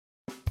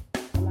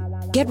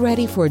Get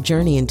ready for a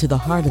journey into the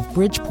heart of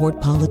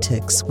Bridgeport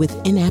politics with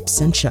In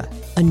Absentia,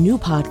 a new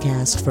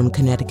podcast from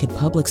Connecticut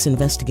Public's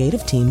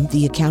investigative team,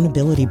 The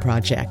Accountability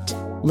Project.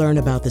 Learn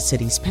about the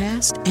city's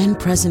past and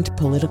present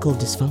political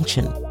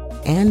dysfunction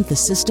and the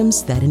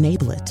systems that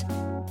enable it.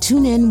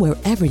 Tune in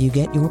wherever you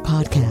get your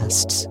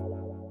podcasts.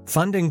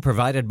 Funding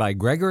provided by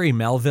Gregory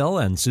Melville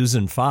and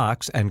Susan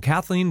Fox and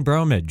Kathleen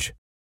Bromage.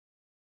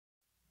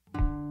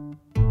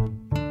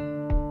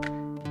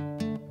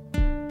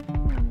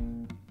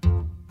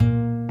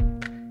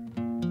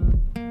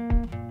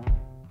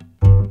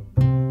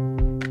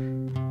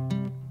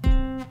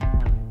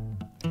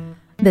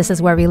 This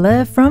is Where We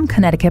Live from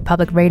Connecticut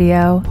Public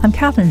Radio. I'm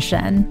Catherine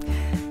Shen.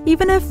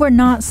 Even if we're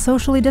not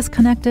socially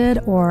disconnected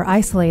or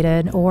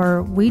isolated,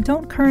 or we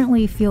don't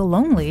currently feel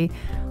lonely,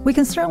 we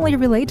can certainly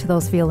relate to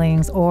those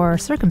feelings or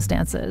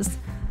circumstances.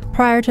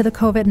 Prior to the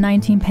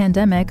COVID-19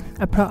 pandemic,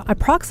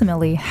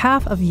 approximately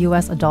half of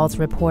U.S. adults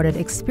reported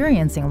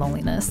experiencing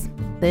loneliness.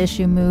 The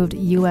issue moved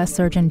U.S.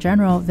 Surgeon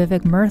General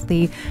Vivek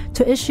Murthy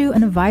to issue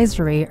an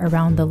advisory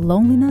around the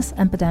loneliness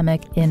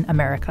epidemic in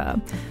America.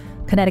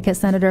 Connecticut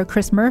Senator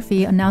Chris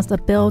Murphy announced a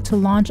bill to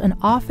launch an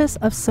Office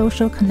of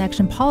Social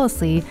Connection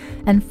Policy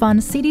and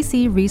fund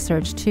CDC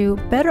research to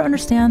better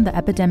understand the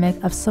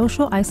epidemic of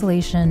social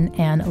isolation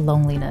and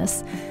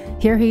loneliness.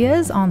 Here he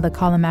is on the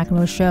Colin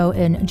McEnroe Show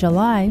in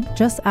July,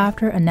 just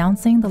after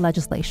announcing the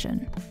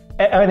legislation.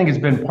 I think it's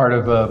been part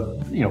of a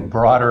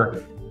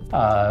broader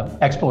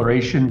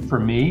exploration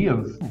for me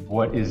of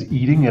what is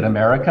eating at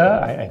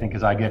America. I think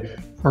as I get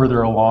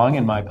further along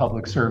in my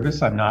public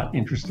service, I'm not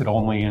interested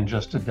only in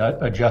just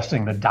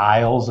adjusting the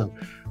dials of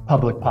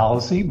public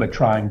policy, but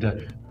trying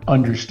to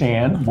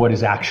understand what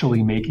is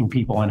actually making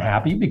people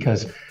unhappy,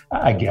 because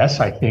I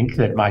think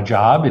that my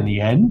job in the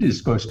end is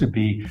supposed to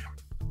be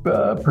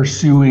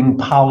pursuing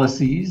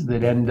policies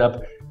that end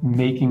up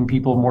making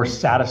people more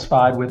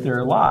satisfied with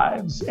their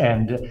lives.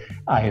 And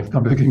I have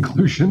come to the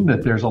conclusion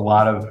that there's a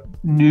lot of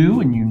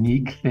new and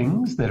unique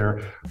things that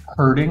are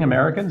hurting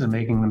Americans and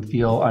making them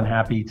feel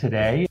unhappy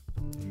today.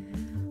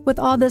 With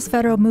all this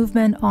federal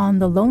movement on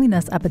the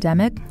loneliness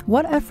epidemic,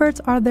 what efforts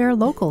are there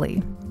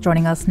locally?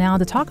 Joining us now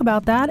to talk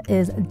about that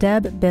is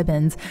Deb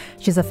Bibbins.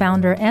 She's a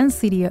founder and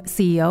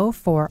CEO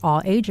for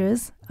All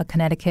Ages, a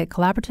Connecticut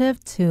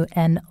collaborative to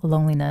end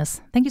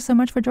loneliness. Thank you so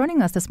much for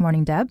joining us this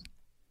morning, Deb.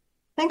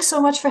 Thanks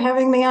so much for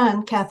having me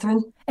on,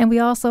 Catherine. And we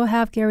also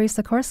have Gary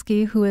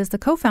Sikorsky, who is the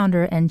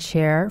co-founder and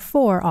chair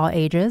for All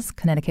Ages,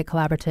 Connecticut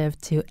collaborative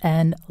to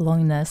end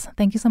loneliness.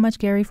 Thank you so much,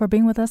 Gary, for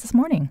being with us this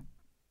morning.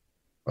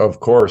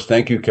 Of course.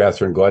 Thank you,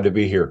 Catherine. Glad to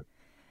be here.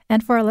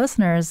 And for our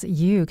listeners,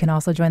 you can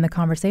also join the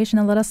conversation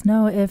and let us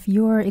know if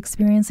you're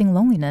experiencing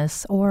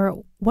loneliness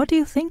or what do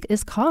you think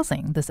is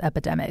causing this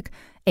epidemic.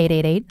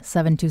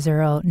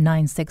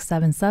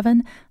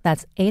 888-720-9677.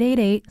 That's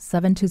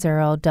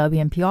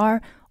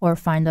 888-720-WNPR, or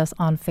find us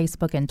on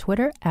Facebook and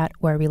Twitter at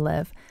Where We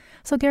Live.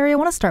 So, Gary, I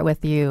want to start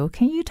with you.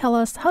 Can you tell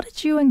us, how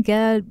did you and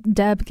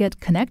Deb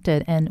get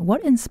connected, and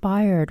what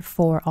inspired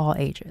For All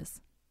Ages?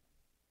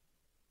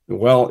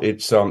 Well,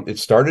 it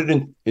started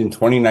in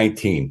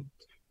 2019.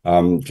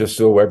 Just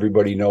so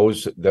everybody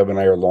knows, Deb and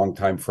I are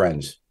longtime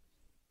friends.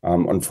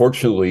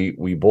 Unfortunately,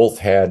 we both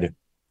had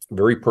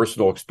very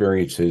personal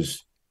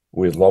experiences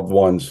with loved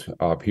ones,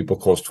 people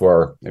close to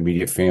our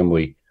immediate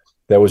family,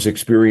 that was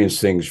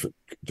experiencing things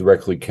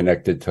directly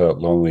connected to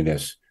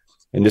loneliness.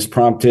 And this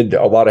prompted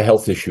a lot of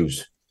health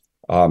issues,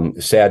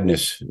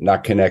 sadness,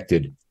 not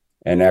connected,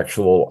 and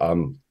actual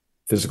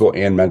physical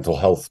and mental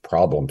health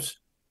problems.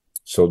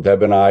 So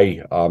Deb and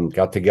I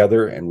got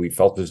together and we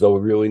felt as though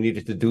we really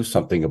needed to do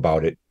something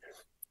about it.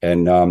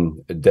 And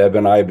Deb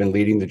and I have been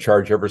leading the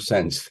charge ever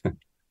since.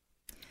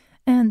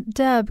 And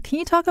Deb, can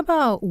you talk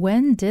about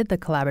when did the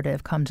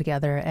collaborative come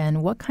together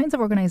and what kinds of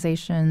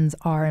organizations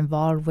are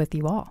involved with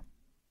you all?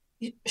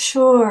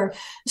 Sure.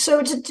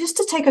 So just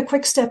to take a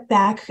quick step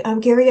back,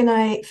 Gary and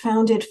I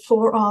founded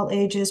For All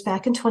Ages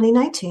back in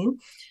 2019.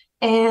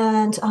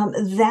 And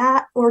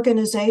that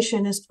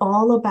organization is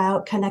all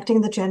about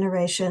connecting the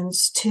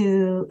generations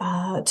to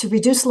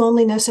reduce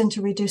loneliness and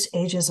to reduce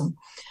ageism.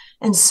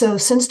 And so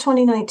since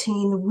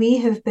 2019, we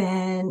have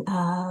been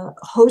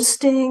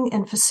hosting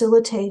and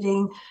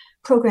facilitating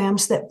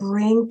programs that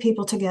bring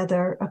people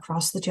together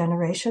across the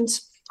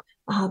generations.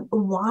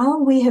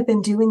 While we have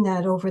been doing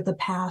that over the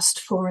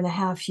past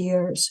 4.5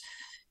 years,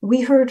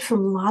 we heard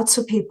from lots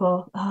of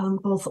people,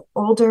 both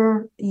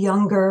older,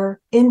 younger,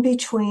 in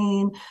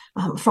between,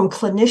 from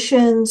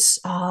clinicians,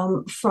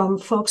 from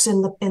folks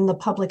in the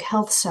public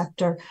health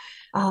sector,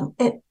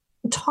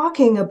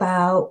 talking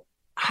about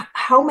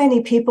how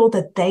many people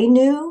that they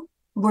knew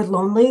were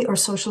lonely or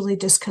socially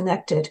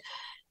disconnected.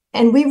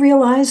 And we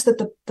realized that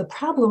the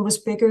problem was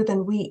bigger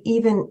than we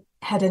even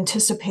had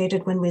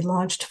anticipated when we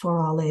launched For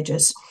All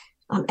Ages.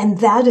 And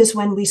that is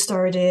when we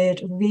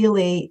started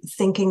really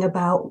thinking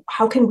about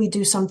how can we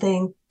do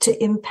something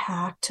to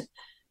impact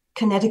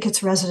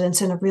Connecticut's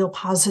residents in a real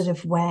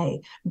positive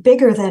way,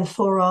 bigger than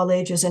For All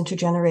Ages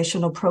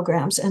intergenerational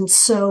programs. And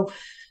so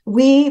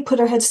we put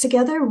our heads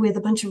together with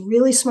a bunch of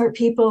really smart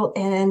people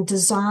and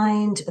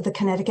designed the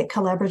Connecticut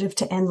Collaborative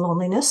to End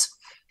Loneliness.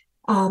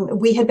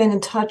 We had been in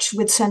touch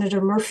with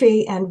Senator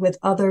Murphy and with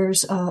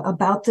others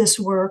about this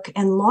work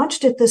and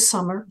launched it this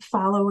summer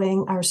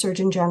following our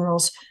Surgeon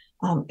General's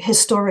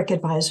historic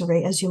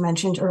advisory, as you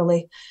mentioned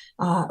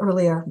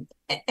earlier.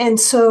 And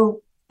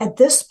so at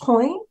this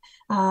point,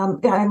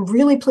 I'm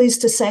really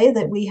pleased to say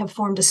that we have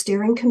formed a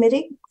steering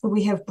committee.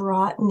 We have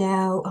brought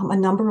now a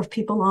number of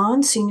people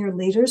on, senior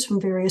leaders from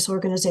various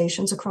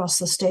organizations across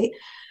the state.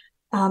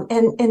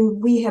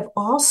 And we have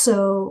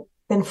also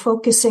been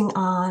focusing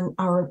on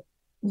our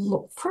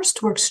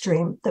first work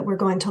stream that we're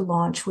going to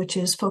launch, which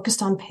is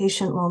focused on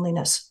patient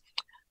loneliness.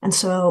 And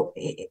so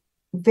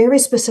very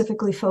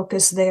specifically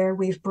focused there,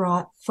 we've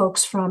brought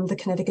folks from the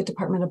Connecticut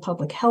Department of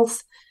Public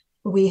Health.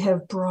 We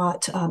have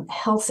brought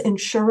health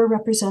insurer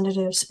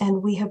representatives,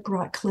 and we have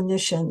brought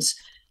clinicians,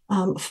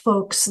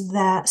 folks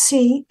that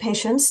see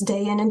patients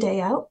day in and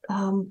day out,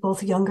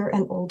 both younger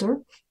and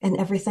older, and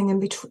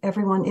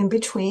everyone in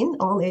between,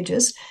 all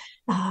ages,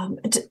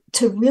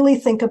 to really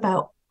think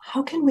about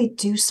how can we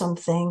do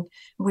something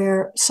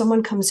where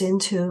someone comes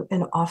into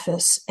an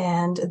office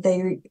and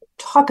they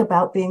talk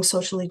about being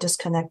socially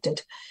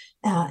disconnected,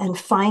 and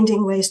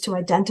finding ways to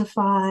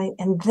identify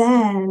and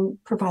then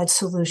provide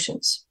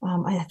solutions.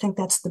 I think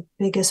that's the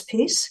biggest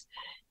piece.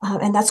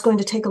 And that's going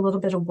to take a little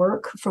bit of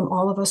work from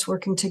all of us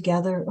working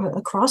together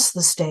across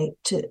the state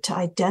to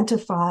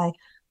identify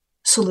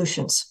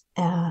solutions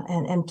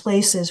and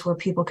places where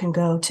people can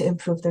go to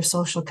improve their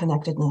social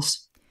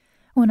connectedness.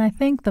 When I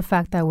think the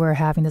fact that we're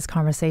having this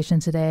conversation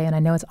today, and I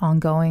know it's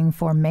ongoing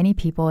for many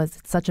people, it's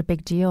such a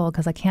big deal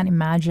because I can't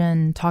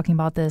imagine talking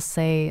about this,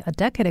 say, a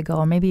decade ago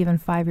or maybe even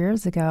 5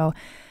 years ago.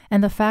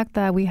 And the fact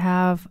that we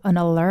have an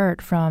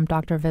alert from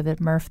Dr.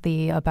 Vivek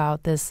Murthy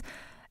about this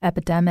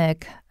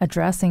epidemic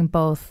addressing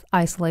both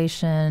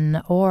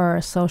isolation or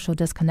social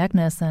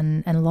disconnectedness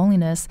and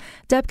loneliness.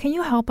 Deb, can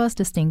you help us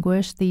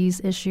distinguish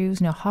these issues?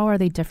 How are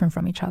they different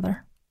from each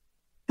other?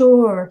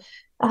 Sure.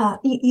 I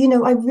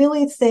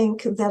really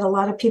think that a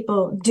lot of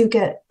people do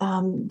get,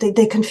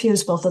 they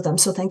confuse both of them.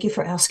 So thank you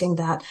for asking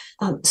that.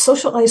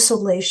 Social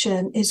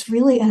isolation is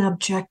really an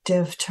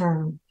objective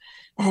term.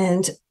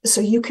 And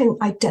so you can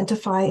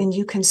identify and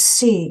you can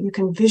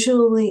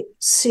visually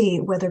see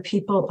whether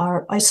people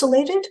are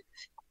isolated,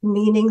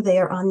 meaning they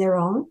are on their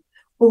own,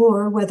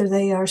 or whether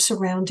they are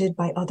surrounded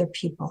by other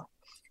people.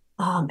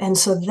 And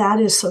so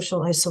that is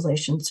social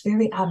isolation. It's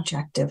very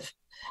objective.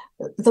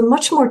 The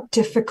much more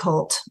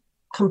difficult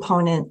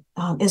component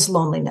is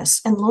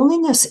loneliness. And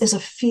loneliness is a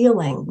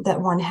feeling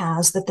that one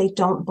has that they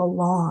don't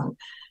belong.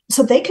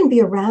 So they can be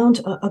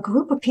around a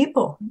group of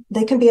people.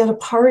 They can be at a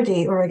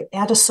party or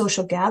at a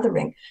social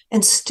gathering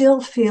and still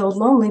feel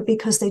lonely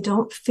because they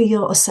don't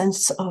feel a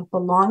sense of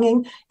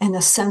belonging and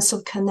a sense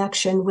of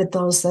connection with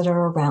those that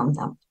are around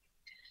them.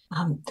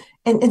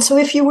 And so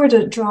if you were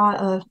to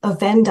draw a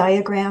Venn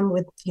diagram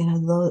with,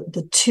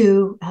 the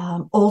two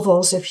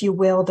ovals, if you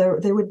will,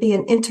 there would be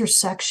an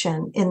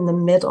intersection in the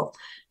middle.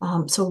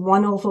 So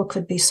one oval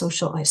could be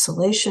social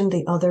isolation,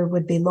 the other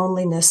would be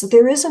loneliness.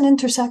 There is an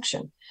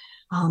intersection.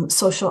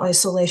 Social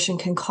isolation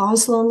can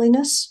cause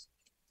loneliness,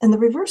 and the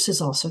reverse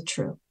is also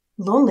true.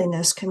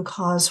 Loneliness can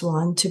cause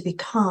one to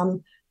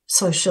become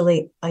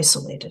socially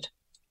isolated.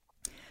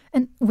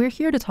 And we're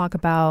here to talk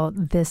about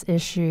this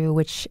issue,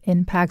 which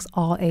impacts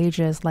all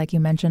ages, like you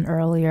mentioned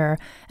earlier.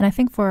 And I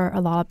think for a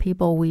lot of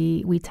people,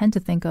 we tend to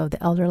think of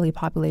the elderly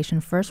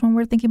population first when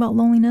we're thinking about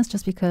loneliness,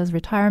 just because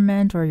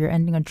retirement or you're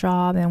ending a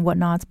job and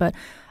whatnot. But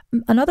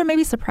another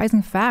maybe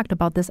surprising fact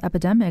about this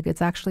epidemic,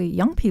 it's actually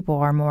young people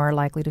are more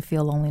likely to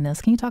feel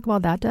loneliness. Can you talk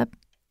about that, Deb?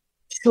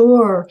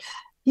 Sure.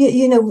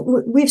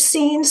 We've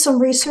seen some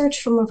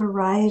research from a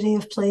variety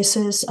of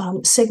places,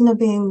 Cigna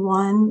being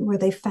one, where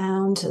they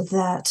found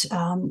that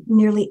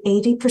nearly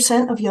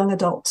 80% of young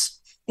adults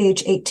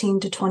age 18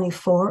 to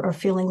 24 are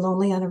feeling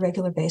lonely on a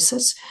regular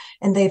basis.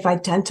 And they've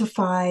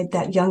identified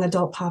that young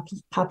adult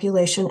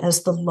population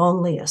as the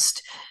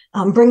loneliest.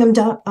 Brigham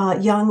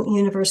Young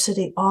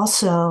University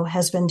also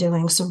has been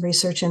doing some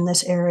research in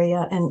this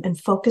area and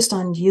focused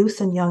on youth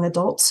and young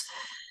adults.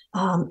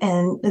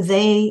 And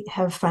they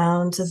have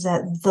found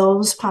that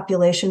those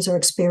populations are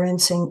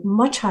experiencing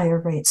much higher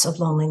rates of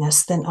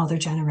loneliness than other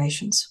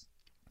generations.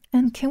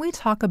 And can we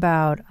talk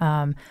about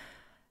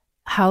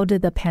how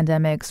did the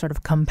pandemic sort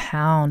of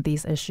compound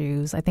these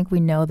issues? I think we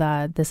know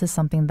that this is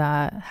something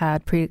that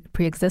had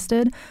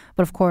pre-existed,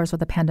 but of course with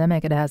the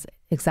pandemic, it has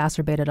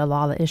exacerbated a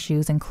lot of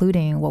issues,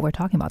 including what we're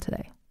talking about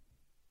today.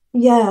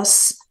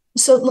 Yes.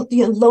 So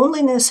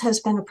loneliness has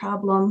been a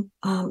problem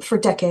for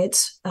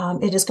decades.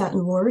 It has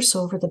gotten worse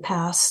over the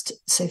past,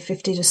 say,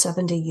 50 to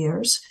 70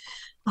 years.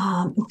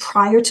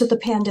 Prior to the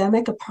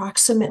pandemic,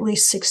 approximately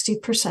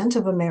 60%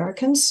 of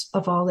Americans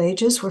of all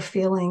ages were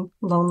feeling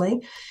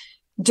lonely.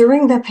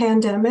 During the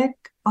pandemic,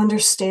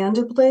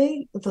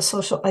 understandably, the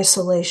social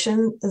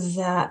isolation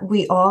that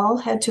we all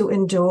had to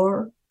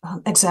endure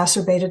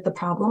exacerbated the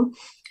problem.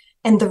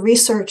 And the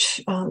research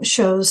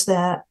shows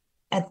that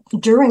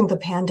during the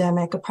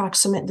pandemic,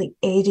 approximately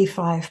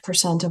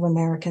 85% of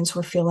Americans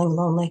were feeling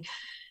lonely.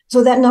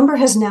 So that number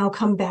has now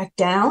come back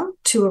down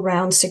to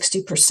around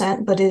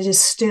 60%, but it is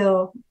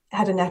still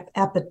at an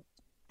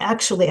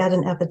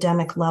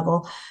epidemic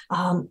level.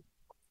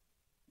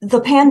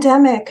 The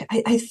pandemic,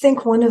 I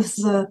think one of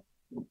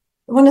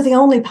the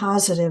only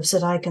positives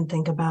that I can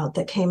think about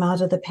that came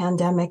out of the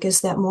pandemic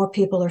is that more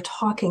people are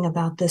talking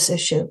about this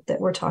issue that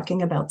we're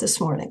talking about this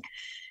morning.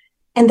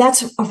 And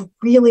that's a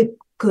really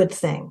good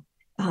thing.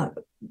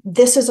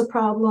 This is a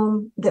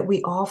problem that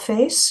we all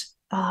face,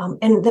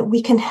 and that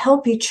we can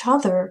help each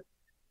other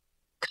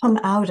come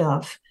out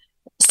of.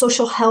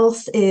 Social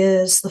health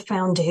is the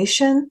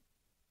foundation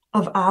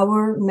of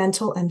our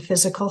mental and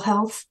physical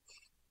health.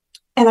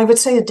 And I would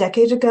say a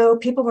decade ago,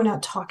 people were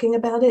not talking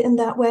about it in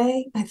that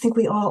way. I think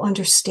we all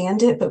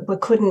understand it, but we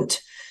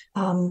couldn't,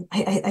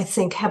 I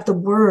think, have the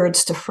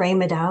words to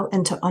frame it out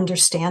and to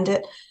understand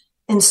it.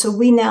 And so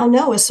we now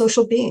know, as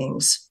social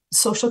beings,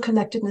 social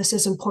connectedness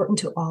is important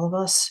to all of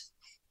us.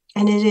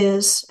 And it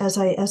is, as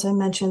I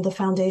mentioned, the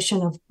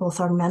foundation of both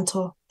our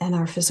mental and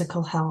our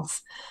physical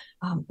health.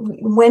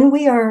 When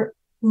we are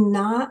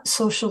not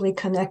socially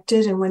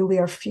connected and when we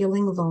are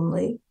feeling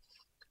lonely,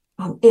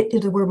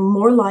 we're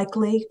more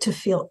likely to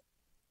feel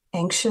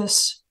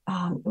anxious.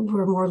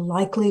 We're more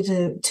likely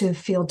to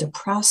feel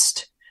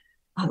depressed.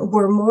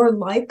 We're more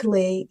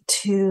likely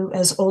to,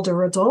 as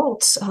older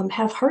adults,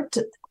 have heart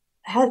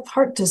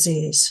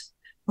disease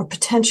or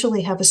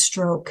potentially have a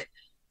stroke.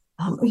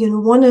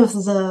 One of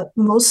the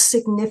most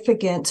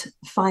significant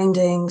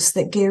findings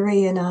that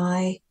Gary and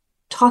I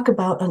talk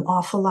about an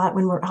awful lot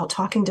when we're out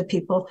talking to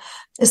people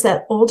is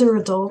that older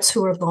adults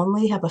who are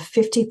lonely have a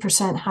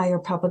 50% higher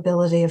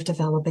probability of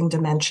developing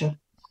dementia.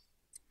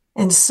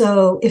 And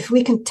so if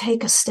we can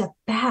take a step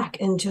back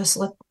and just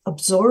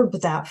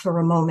absorb that for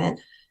a moment,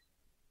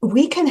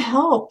 we can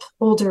help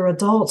older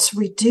adults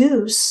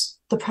reduce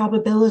the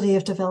probability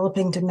of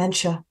developing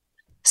dementia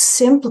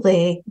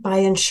simply by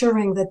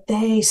ensuring that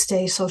they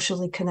stay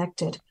socially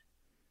connected.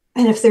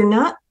 And if they're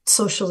not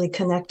socially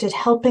connected,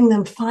 helping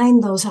them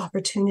find those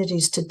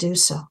opportunities to do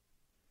so.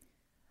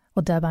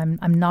 Well, Deb,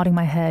 I'm nodding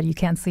my head. You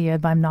can't see it,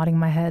 but I'm nodding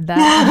my head.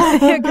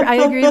 I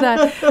agree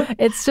that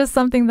it's just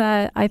something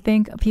that I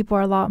think people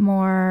are a lot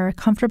more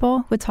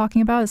comfortable with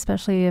talking about,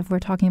 especially if we're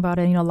talking about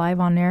it,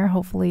 live on air.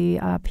 Hopefully,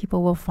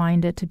 people will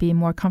find it to be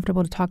more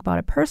comfortable to talk about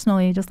it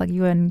personally, just like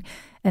you and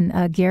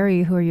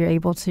Gary, who you're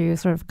able to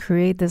sort of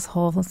create this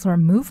whole sort of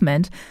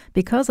movement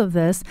because of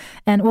this.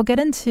 And we'll get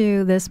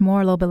into this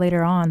more a little bit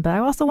later on. But I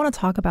also want to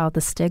talk about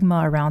the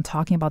stigma around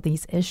talking about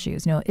these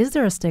issues. Is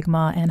there a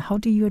stigma, and how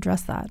do you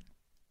address that?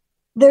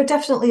 There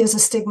definitely is a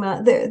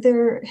stigma.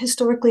 There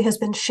historically has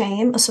been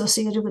shame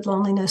associated with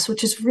loneliness,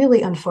 which is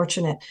really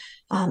unfortunate.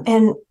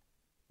 And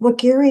what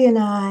Gary and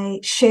I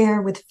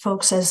share with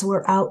folks as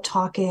we're out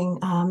talking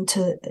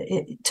to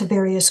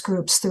various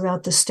groups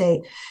throughout the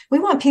state, we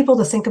want people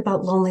to think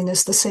about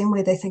loneliness the same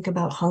way they think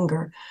about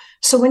hunger.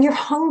 So when you're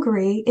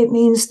hungry, it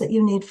means that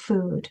you need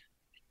food.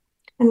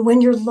 And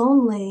when you're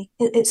lonely,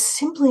 it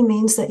simply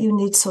means that you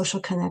need social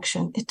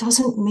connection. It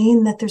doesn't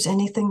mean that there's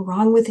anything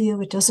wrong with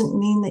you. It doesn't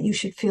mean that you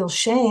should feel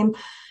shame.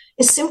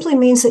 It simply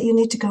means that you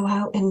need to go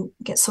out and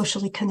get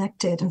socially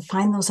connected and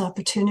find those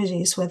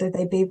opportunities, whether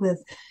they be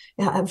with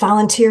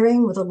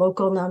volunteering with a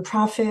local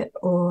nonprofit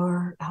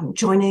or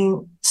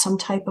joining some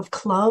type of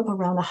club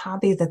around a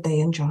hobby that they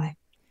enjoy.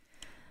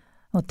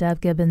 Well,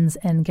 Deb Gibbons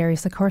and Gary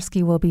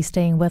Sikorsky will be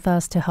staying with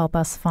us to help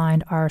us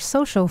find our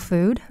social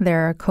food.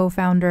 They're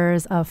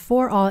co-founders of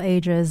For All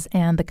Ages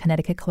and the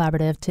Connecticut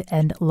Collaborative to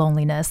End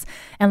Loneliness.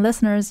 And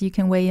listeners, you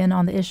can weigh in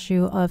on the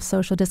issue of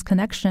social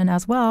disconnection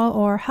as well,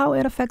 or how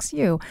it affects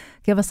you.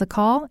 Give us a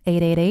call,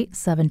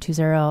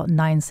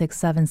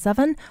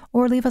 888-720-9677,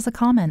 or leave us a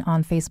comment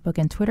on Facebook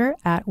and Twitter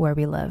at Where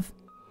We Live.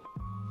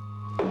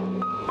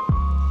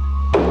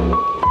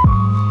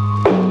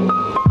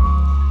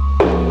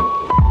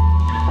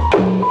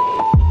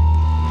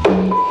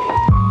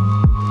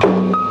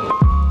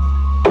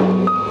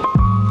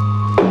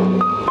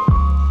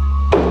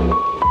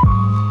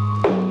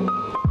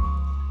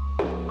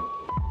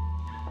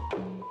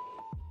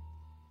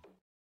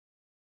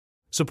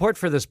 Support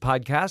for this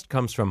podcast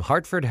comes from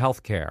Hartford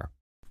Healthcare.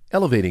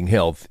 Elevating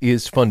Health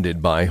is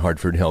funded by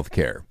Hartford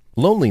Healthcare.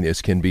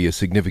 Loneliness can be a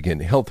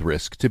significant health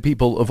risk to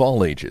people of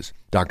all ages.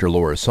 Dr.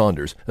 Laura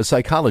Saunders, a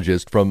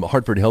psychologist from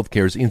Hartford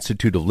Healthcare's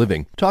Institute of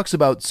Living, talks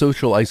about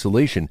social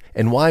isolation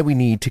and why we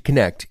need to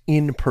connect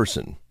in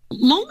person.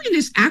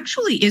 Loneliness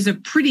actually is a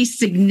pretty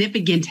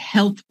significant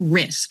health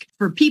risk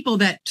for people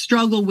that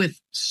struggle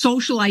with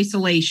social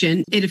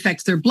isolation. It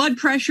affects their blood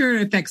pressure,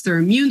 it affects their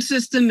immune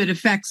system, it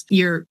affects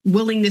your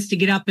willingness to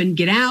get up and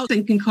get out,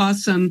 and can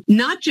cause some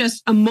not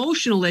just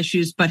emotional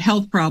issues, but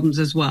health problems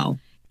as well.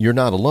 You're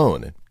not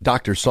alone.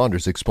 Dr.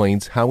 Saunders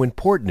explains how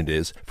important it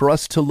is for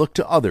us to look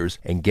to others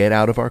and get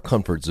out of our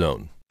comfort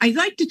zone. I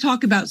like to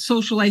talk about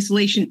social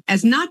isolation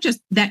as not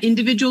just that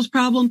individual's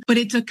problem, but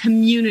it's a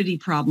community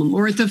problem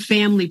or it's a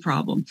family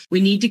problem.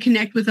 We need to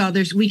connect with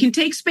others. We can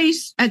take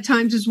space at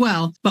times as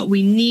well, but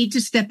we need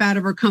to step out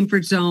of our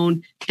comfort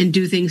zone and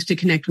do things to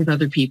connect with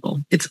other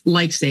people. It's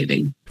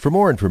life-saving. For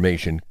more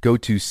information, go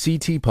to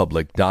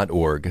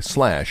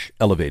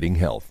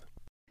ctpublic.org/elevatinghealth.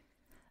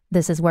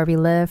 This is Where We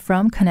Live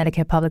from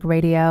Connecticut Public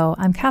Radio.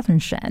 I'm Catherine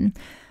Shen.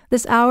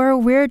 This hour,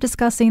 we're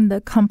discussing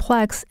the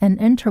complex and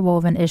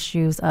interwoven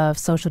issues of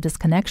social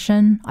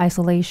disconnection,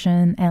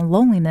 isolation, and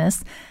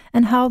loneliness,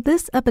 and how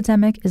this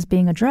epidemic is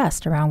being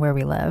addressed around where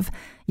we live.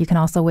 You can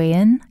also weigh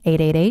in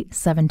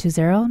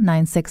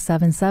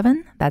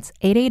 888-720-9677. That's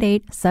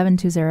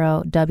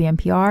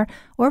 888-720-WNPR,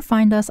 or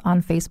find us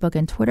on Facebook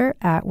and Twitter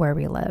at Where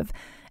We Live.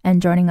 And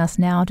joining us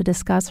now to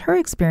discuss her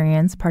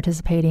experience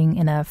participating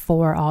in a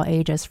For All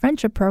Ages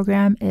friendship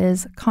program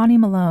is Connie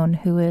Malone,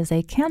 who is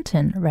a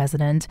Canton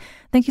resident.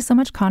 Thank you so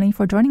much, Connie,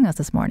 for joining us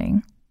this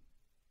morning.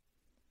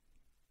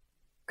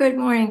 Good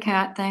morning,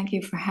 Kat. Thank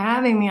you for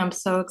having me. I'm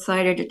so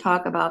excited to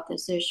talk about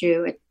this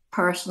issue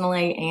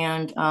personally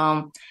and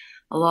a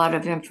lot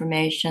of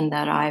information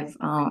that I've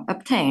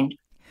obtained.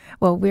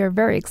 Well, we are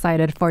very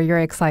excited for your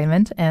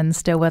excitement, and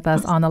still with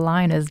us on the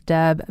line is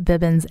Deb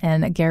Bibbins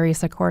and Gary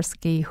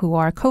Sikorsky, who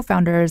are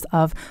co-founders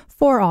of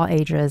For All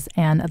Ages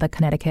and the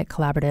Connecticut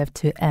Collaborative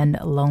to End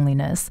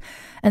Loneliness.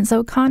 And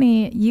so,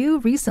 Connie, you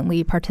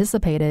recently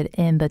participated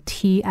in the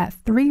Tea at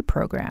 3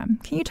 program.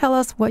 Can you tell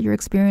us what your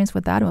experience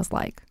with that was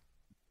like?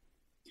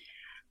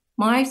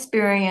 My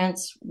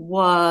experience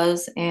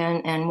was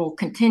and will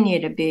continue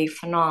to be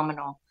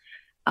phenomenal.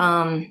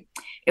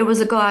 It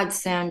was a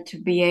godsend to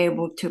be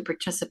able to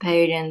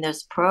participate in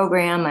this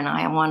program, and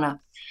I want to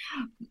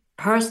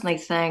personally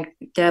thank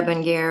Deb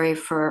and Gary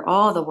for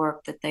all the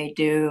work that they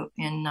do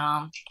in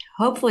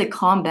hopefully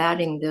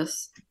combating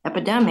this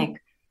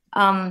epidemic.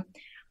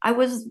 I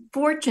was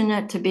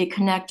fortunate to be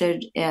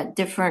connected at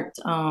different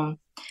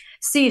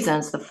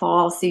seasons, the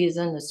fall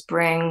season, the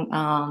spring,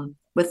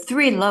 with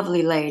 3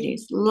 lovely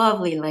ladies.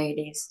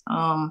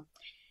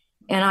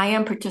 And I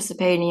am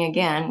participating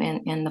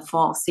again in the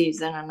fall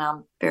season, and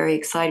I'm very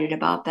excited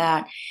about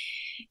that.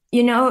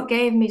 You know, it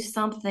gave me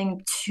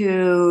something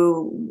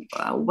to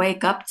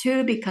wake up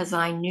to, because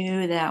I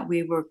knew that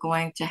we were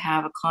going to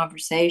have a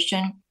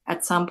conversation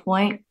at some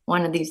point,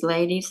 one of these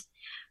ladies.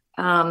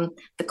 The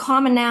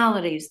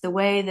commonalities, the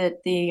way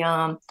that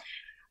the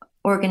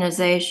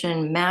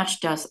organization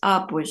matched us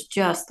up was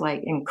just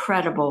like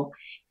incredible.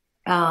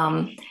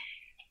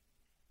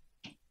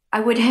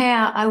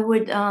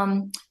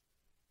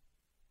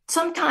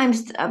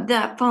 Sometimes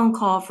that phone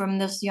call from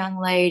this young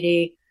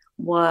lady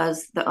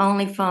was the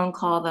only phone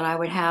call that I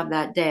would have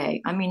that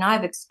day. I mean,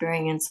 I've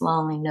experienced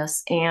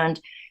loneliness, and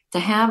to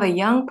have a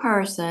young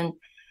person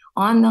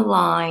on the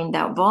line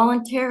that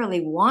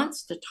voluntarily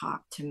wants to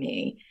talk to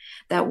me,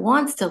 that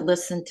wants to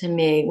listen to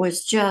me,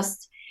 was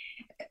just,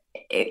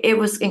 it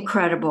was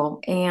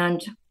incredible.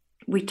 And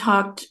we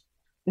talked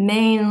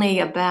mainly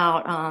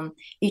about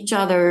each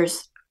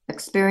other's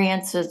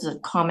experiences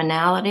and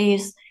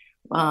commonalities.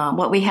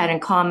 What we had in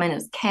common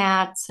is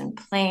cats and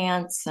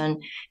plants and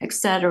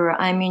etc.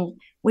 I mean,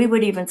 we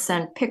would even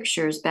send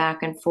pictures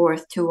back and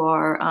forth to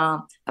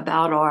our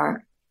about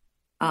our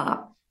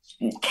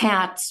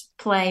cats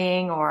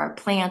playing or our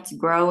plants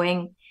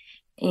growing,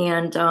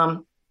 and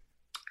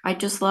I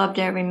just loved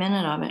every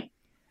minute of it.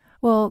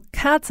 Well,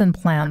 cats and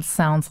plants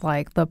sounds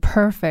like the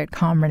perfect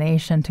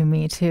combination to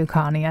me too,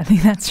 Connie. I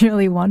think that's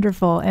really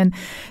wonderful. And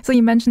so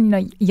you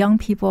mentioned, young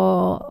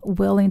people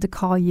willing to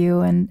call you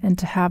and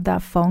to have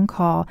that phone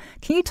call.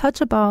 Can you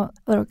touch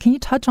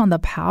on the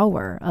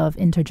power of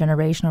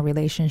intergenerational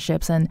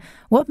relationships and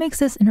what makes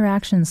this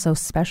interaction so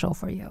special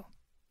for you?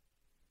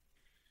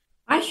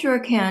 I sure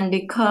can,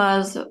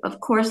 because of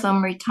course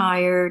I'm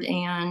retired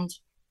and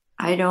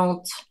I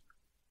don't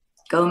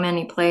go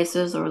many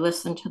places or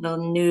listen to the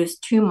news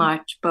too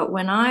much. But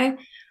when I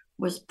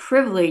was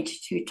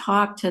privileged to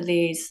talk to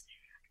these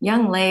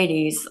young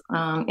ladies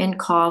in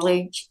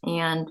college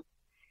and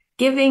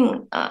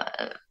giving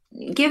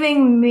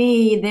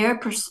me their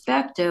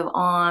perspective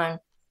on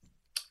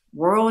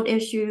world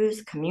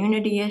issues,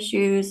 community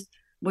issues,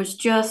 was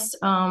just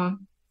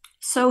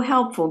so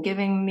helpful,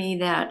 giving me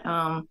that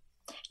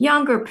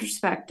younger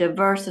perspective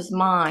versus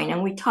mine.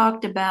 And we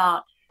talked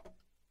about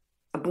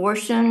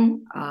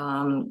abortion,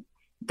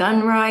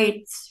 gun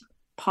rights,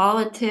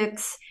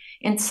 politics,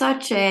 in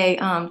such a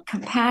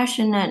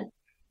compassionate,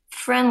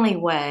 friendly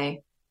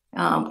way.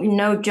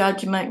 No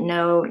judgment,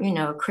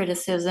 no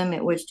criticism.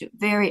 It was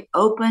very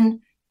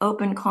open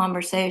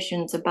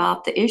conversations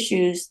about the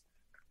issues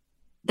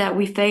that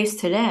we face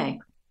today.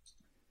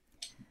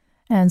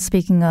 And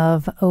speaking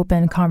of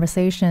open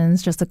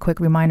conversations, just a quick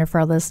reminder for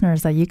our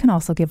listeners that you can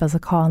also give us a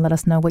call and let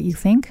us know what you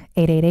think,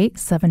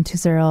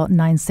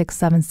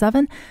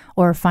 888-720-9677,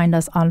 or find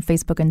us on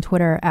Facebook and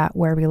Twitter at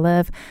Where We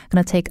Live. I'm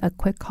going to take a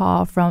quick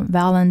call from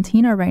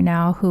Valentina right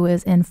now, who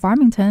is in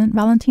Farmington.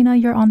 Valentina,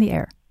 you're on the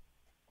air.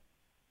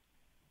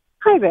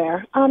 Hi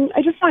there.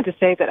 I just wanted to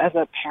say that as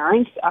a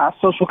parent,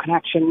 social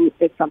connection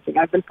is something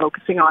I've been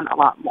focusing on a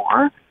lot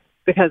more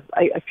because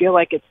I feel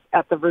like it's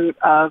at the root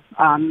of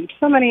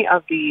so many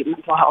of the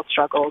mental health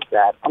struggles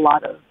that a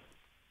lot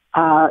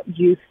of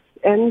youth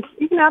and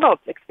even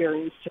adults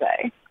experience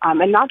today.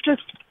 And not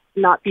just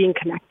not being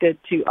connected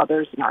to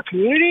others in our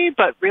community,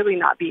 but really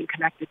not being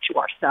connected to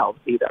ourselves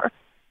either.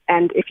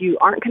 And if you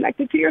aren't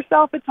connected to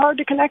yourself, it's hard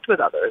to connect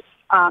with others.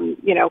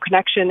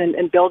 Connection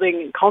and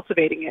building and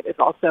cultivating it is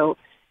also,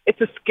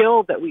 it's a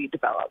skill that we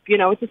develop.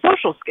 It's a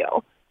social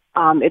skill.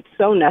 It's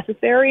so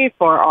necessary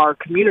for our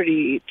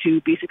community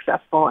to be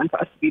successful and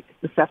for us to be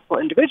successful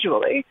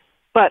individually.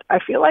 But I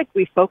feel like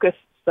we focus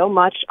so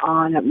much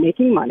on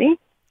making money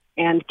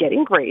and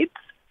getting grades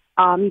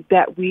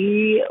that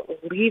we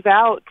leave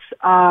out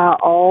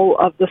all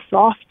of the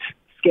soft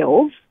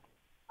skills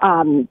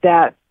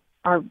that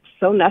are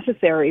so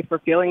necessary for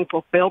feeling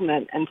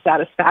fulfillment and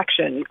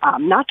satisfaction,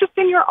 not just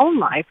in your own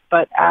life,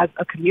 but as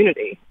a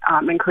community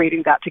and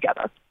creating that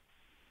together.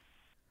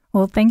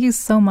 Well, thank you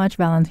so much,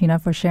 Valentina,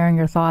 for sharing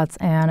your thoughts.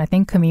 And I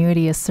think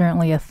community is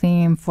certainly a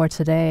theme for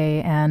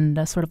today,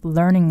 and sort of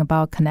learning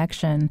about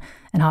connection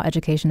and how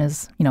education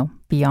is,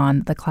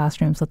 beyond the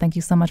classroom. So thank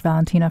you so much,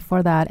 Valentina,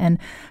 for that. And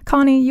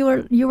Connie, you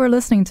were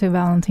listening to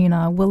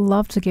Valentina. We'd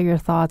love to get your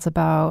thoughts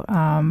about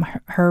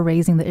her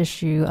raising the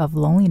issue of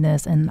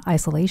loneliness and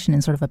isolation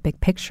in sort of a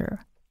big picture.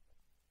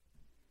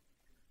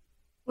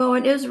 Well,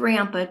 it is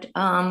rampant.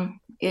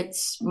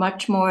 It's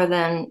much more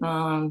than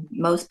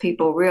most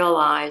people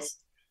realize.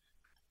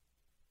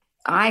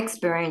 I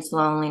experience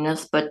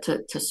loneliness, but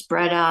to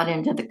spread out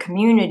into the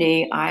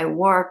community, I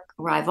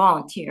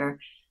volunteer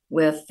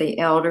with the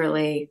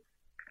elderly,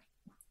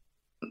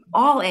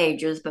 all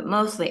ages, but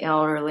mostly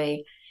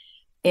elderly,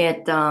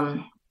 at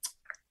Cherry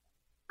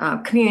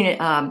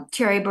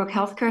Brook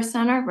Healthcare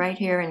Center right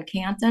here in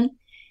Canton.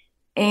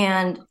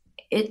 And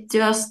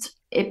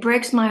it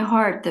breaks my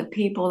heart, the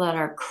people that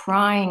are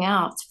crying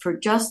out for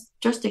just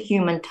a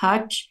human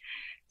touch,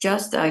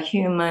 just a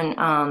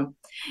human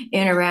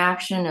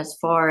interaction as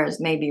far as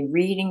maybe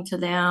reading to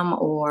them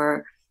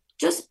or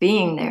just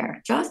being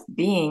there, just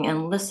being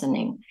and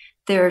listening.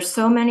 There are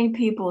so many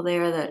people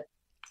there that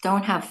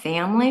don't have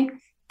family,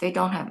 they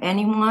don't have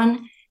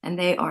anyone, and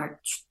they are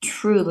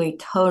truly,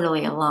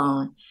 totally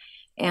alone.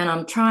 And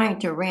I'm trying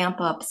to ramp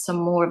up some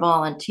more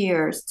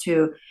volunteers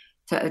to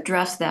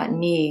address that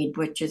need,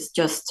 which is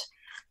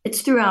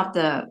it's throughout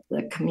the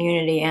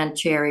community and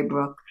Cherry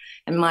Brook.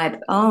 And my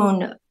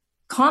own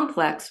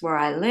complex where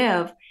I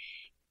live,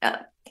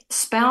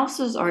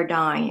 spouses are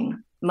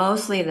dying,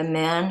 mostly the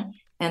men,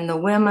 and the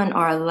women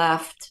are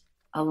left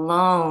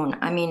alone.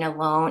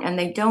 Alone, and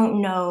they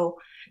don't know,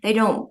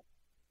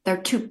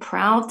 they're too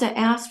proud to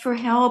ask for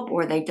help,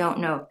 or they don't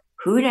know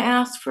who to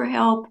ask for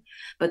help.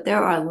 But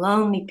there are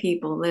lonely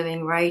people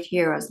living right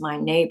here as my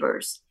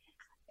neighbors.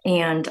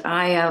 And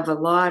I have a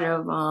lot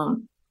of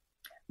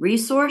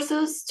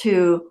resources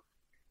to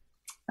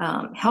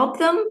help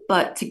them,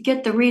 but to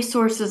get the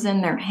resources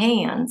in their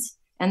hands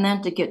and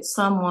then to get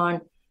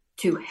someone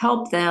to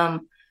help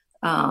them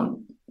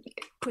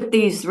put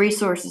these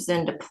resources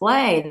into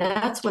play,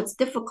 that's what's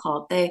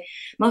difficult.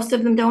 Most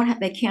of them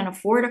they can't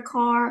afford a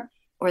car,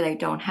 or they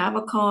don't have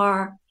a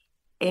car,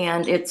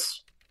 and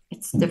it's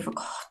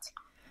difficult.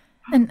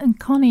 And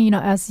Connie,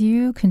 as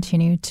you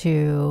continue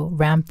to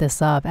ramp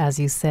this up, as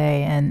you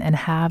say, and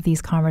have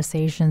these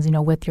conversations,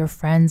 with your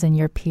friends and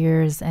your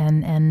peers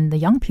and the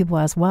young people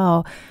as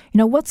well,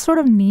 what sort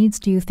of needs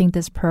do you think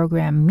this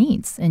program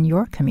meets in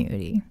your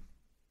community?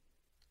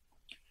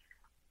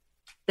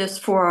 This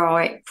for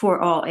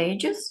all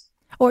ages?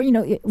 Or,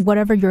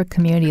 whatever your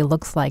community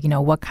looks like,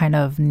 what kind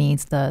of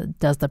needs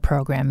does the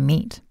program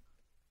meet?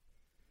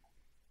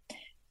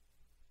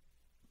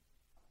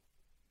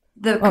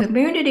 The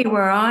community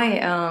where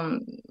I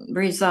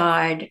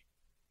reside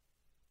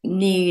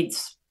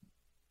needs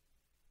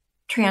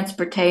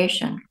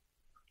transportation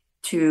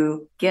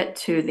to get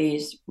to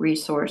these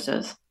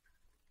resources.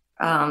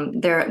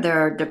 There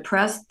are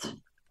depressed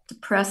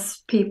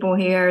people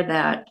here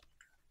that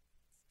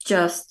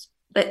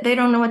they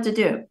don't know what to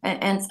do.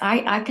 And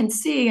I can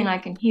see and I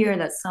can hear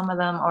that some of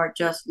them are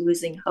just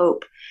losing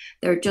hope.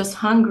 They're just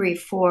hungry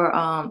for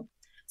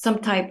some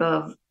type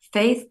of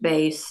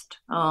faith-based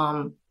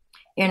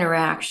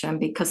interaction,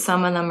 because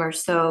some of them are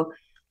so,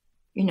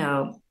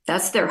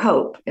 that's their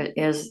hope,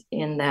 is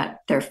in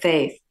that their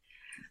faith.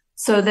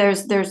 So they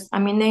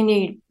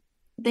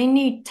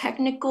need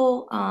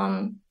technical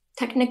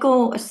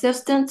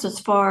assistance as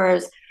far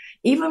as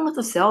even with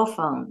a cell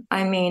phone.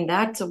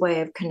 That's a way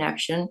of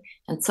connection,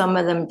 and some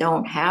of them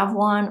don't have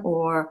one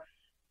or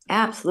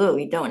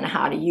absolutely don't know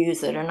how to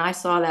use it. And I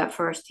saw that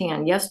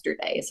firsthand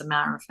yesterday, as a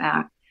matter of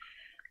fact.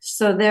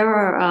 So there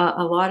are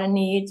a lot of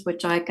needs,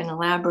 which I can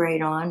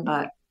elaborate on,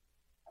 but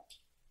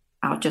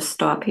I'll just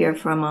stop here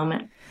for a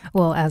moment.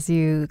 Well, as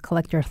you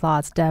collect your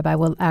thoughts, Deb, I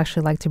would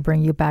actually like to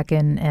bring you back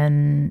in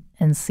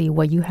and see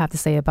what you have to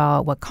say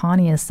about what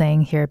Connie is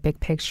saying here,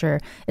 big picture,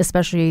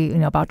 especially,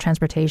 about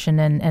transportation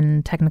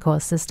and technical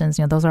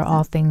assistance. Those are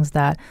all things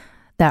that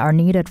that are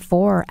needed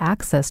for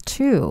access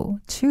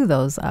to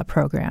those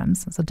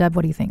programs. So, Deb,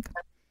 what do you think?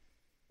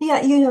 Yeah,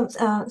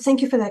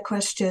 thank you for that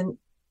question.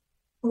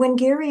 When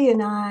Gary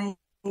and I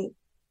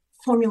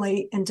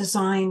formulate and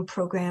design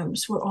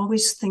programs, we're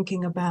always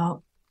thinking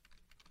about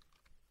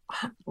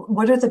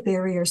what are the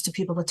barriers to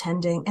people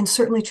attending? And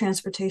certainly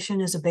transportation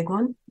is a big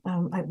one.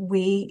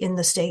 We in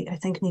the state, I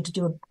think, need to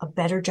do a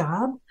better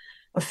job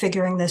of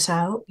figuring this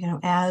out.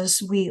 As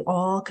we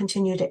all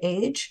continue to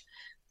age,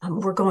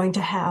 we're going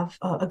to have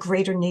a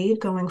greater need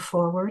going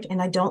forward.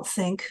 And I don't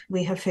think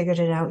we have figured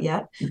it out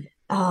yet.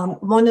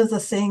 One of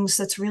the things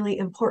that's really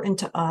important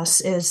to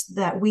us is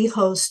that we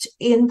host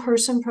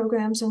in-person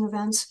programs and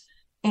events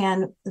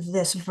and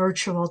this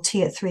virtual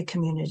Tea at 3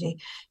 community.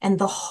 And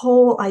the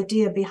whole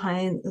idea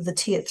behind the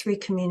Tea at 3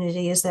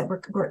 community is that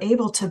we're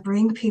able to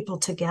bring people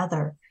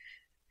together.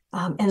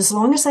 And as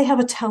long as they have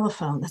a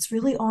telephone, that's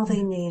really all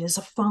they need is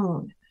a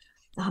phone.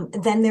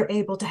 Then they're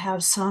able to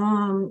have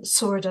some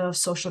sort of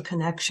social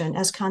connection.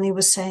 As Connie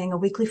was saying, a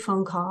weekly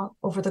phone call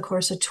over the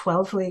course of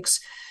 12 weeks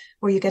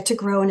where you get to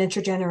grow an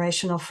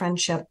intergenerational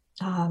friendship.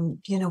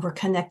 We're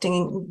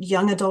connecting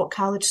young adult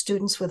college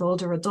students with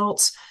older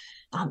adults.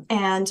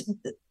 And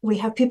we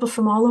have people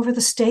from all over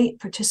the state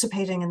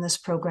participating in this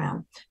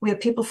program. We have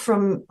people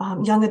from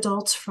young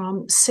adults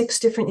from 6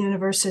 different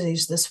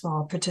universities this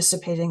fall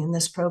participating in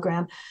this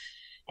program.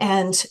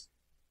 And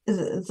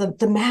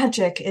the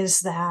magic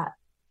is that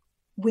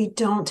we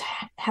don't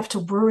have to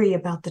worry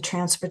about the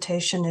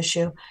transportation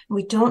issue.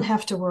 We don't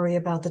have to worry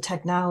about the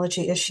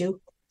technology issue,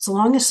 as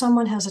long as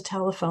someone has a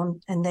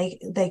telephone and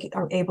they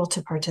are able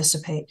to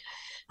participate.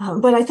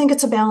 But I think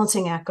it's a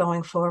balancing act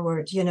going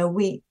forward.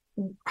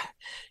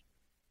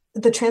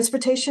 The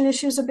transportation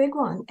issue is a big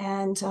one.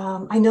 And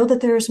I know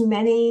that there's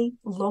many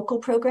local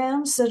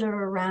programs that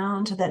are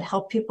around that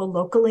help people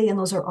locally, and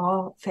those are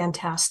all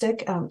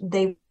fantastic.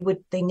 They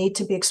need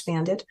to be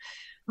expanded.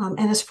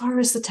 And as far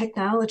as the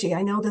technology,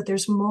 I know that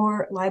there's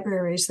more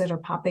libraries that are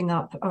popping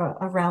up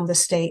around the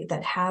state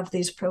that have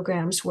these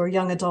programs where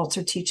young adults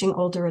are teaching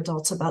older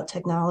adults about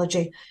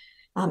technology.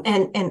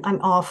 And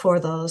I'm all for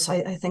those.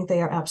 I think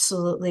they are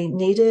absolutely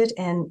needed,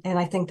 and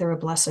I think they're a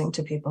blessing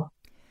to people.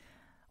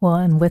 Well,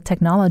 and with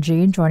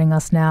technology, joining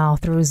us now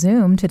through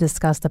Zoom to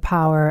discuss the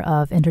power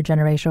of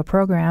intergenerational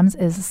programs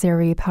is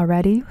Siri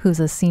Pauretti, who's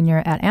a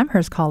senior at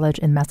Amherst College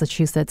in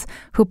Massachusetts,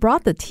 who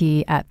brought the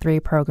Tea at 3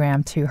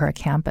 program to her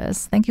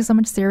campus. Thank you so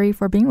much, Siri,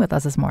 for being with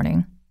us this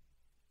morning.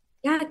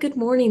 Yeah, good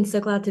morning.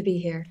 So glad to be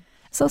here.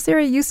 So,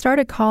 Siri, you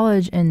started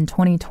college in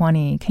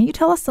 2020. Can you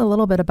tell us a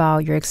little bit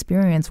about your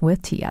experience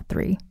with Tea at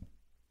 3?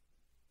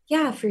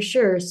 Yeah, for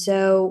sure.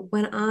 So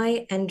when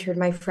I entered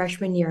my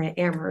freshman year at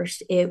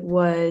Amherst, it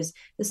was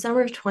the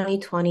summer of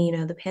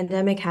 2020. The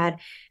pandemic had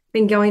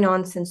been going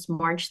on since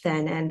March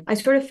then. And I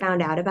sort of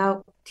found out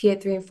about Tea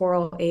at 3 and 4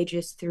 all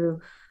ages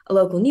through a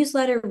local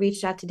newsletter,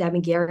 reached out to Deb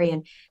and Gary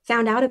and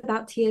found out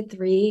about Tea at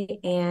 3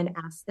 and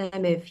asked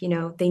them if,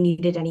 they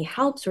needed any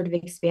help sort of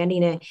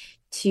expanding it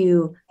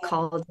to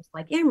colleges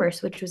like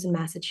Amherst, which was in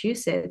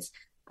Massachusetts.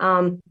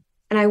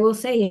 And I will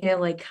say,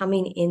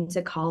 coming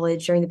into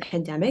college during the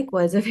pandemic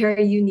was a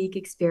very unique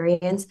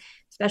experience,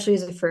 especially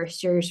as a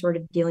first year, you're sort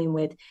of dealing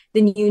with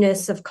the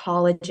newness of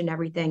college and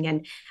everything.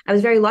 And I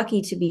was very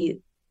lucky to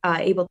be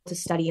able to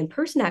study in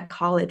person at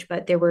college,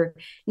 but there were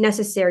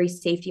necessary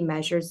safety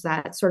measures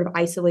that sort of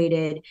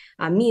isolated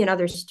me and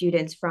other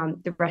students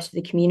from the rest of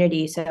the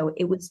community. So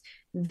it was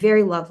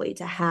very lovely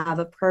to have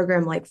a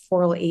program like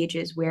For All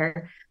Ages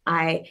where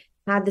I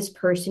had this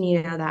person,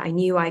 that I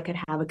knew I could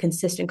have a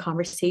consistent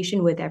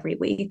conversation with every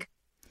week.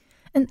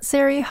 And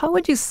Sari, how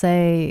would you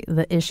say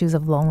the issues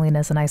of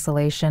loneliness and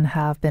isolation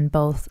have been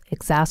both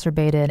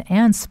exacerbated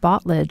and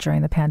spotlit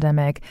during the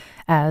pandemic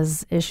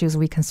as issues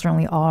we can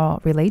certainly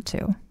all relate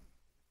to?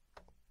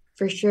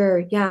 For sure.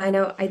 Yeah, I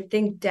know. I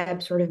think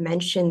Deb sort of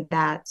mentioned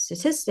that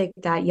statistic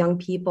that young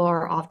people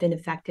are often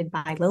affected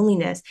by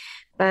loneliness.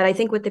 But I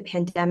think with the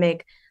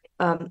pandemic,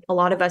 a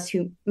lot of us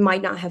who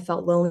might not have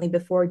felt lonely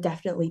before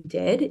definitely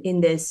did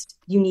in this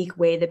unique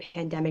way. The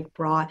pandemic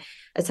brought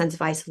a sense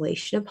of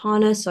isolation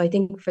upon us. So I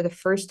think for the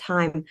first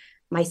time,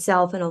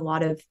 myself and a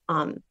lot of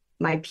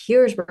my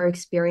peers were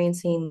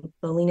experiencing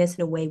loneliness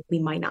in a way we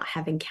might not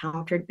have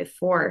encountered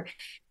before.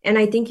 And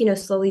I think,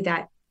 slowly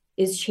that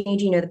is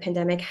changing. The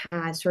pandemic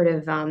has sort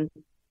of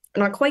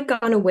not quite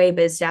gone away,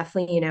 but it's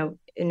definitely,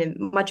 in a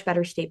much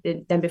better state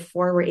than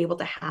before. We're able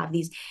to have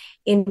these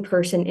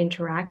in-person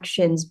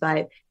interactions,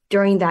 but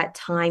during that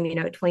time,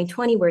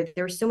 2020, where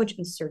there was so much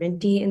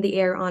uncertainty in the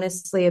air,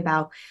 honestly,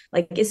 about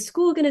is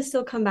school going to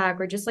still come back,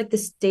 or just the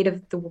state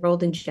of the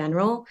world in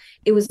general,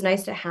 it was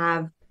nice to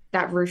have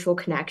that virtual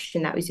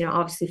connection that was,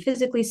 obviously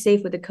physically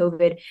safe with the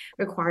COVID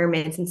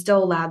requirements and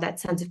still allowed that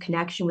sense of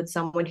connection with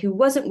someone who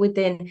wasn't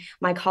within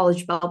my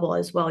college bubble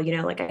as well.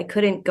 I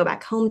couldn't go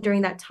back home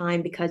during that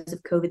time because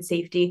of COVID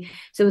safety.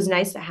 So it was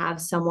nice to have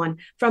someone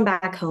from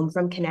back home,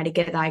 from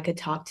Connecticut, that I could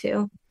talk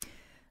to.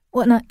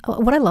 Well,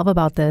 what I love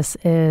about this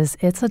is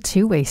it's a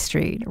two-way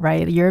street,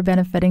 right? You're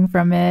benefiting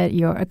from it.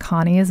 Your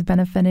Connie is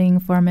benefiting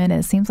from it.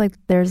 It seems like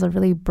there's a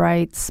really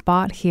bright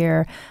spot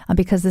here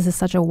because this is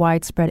such a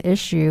widespread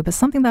issue. But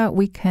something that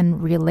we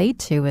can relate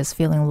to is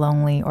feeling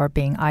lonely or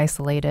being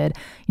isolated.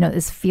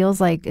 It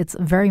feels like it's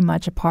very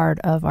much a part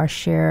of our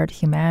shared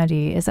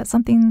humanity. Is that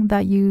something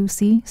that you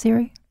see,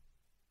 Siri?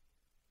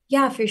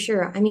 Yeah, for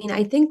sure. I mean,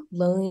 I think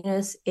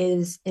loneliness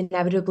is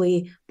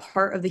inevitably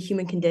part of the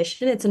human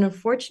condition. It's an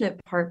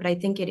unfortunate part, but I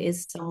think it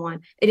is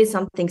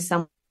something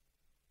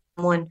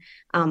someone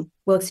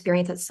will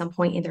experience at some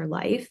point in their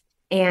life.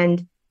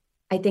 And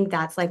I think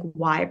that's like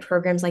why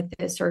programs like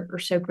this are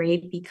so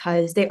great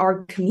because they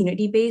are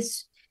community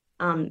based.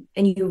 And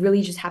you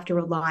really just have to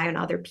rely on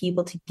other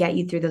people to get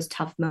you through those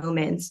tough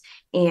moments.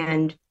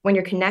 And when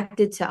you're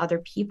connected to other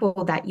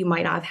people that you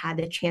might not have had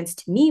the chance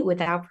to meet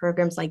without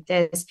programs like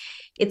this,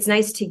 it's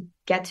nice to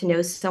get to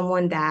know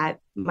someone that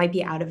might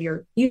be out of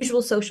your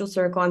usual social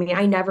circle. I mean,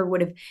 I never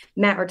would have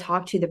met or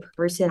talked to the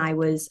person I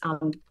was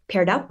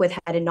paired up with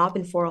had it not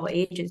been for all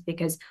ages,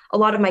 because a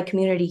lot of my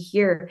community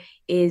here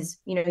is,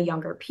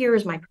 younger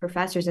peers, my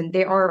professors, and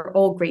they are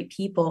all great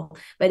people.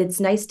 But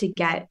it's nice to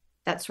get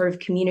that sort of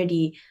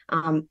community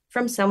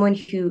from someone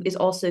who is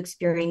also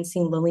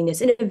experiencing loneliness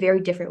in a very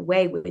different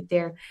way with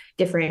their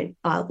different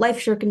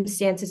life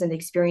circumstances and the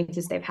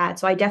experiences they've had.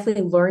 So I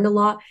definitely learned a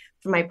lot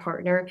from my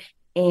partner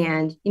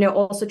and,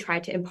 also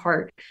tried to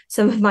impart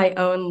some of my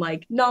own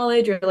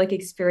knowledge or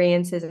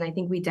experiences. And I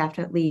think we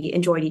definitely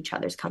enjoyed each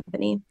other's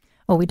company.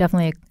 Well, we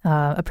definitely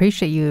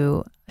appreciate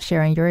you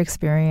sharing your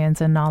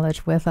experience and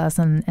knowledge with us.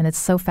 And it's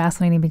so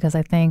fascinating because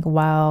I think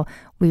while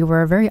we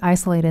were very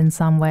isolated in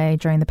some way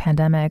during the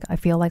pandemic, I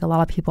feel like a lot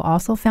of people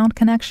also found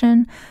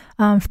connection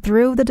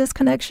through the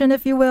disconnection,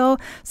 if you will.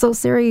 So,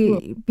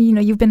 Siri,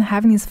 you've been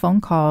having these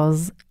phone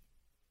calls.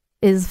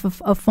 Is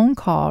a phone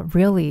call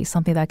really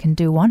something that can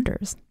do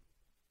wonders?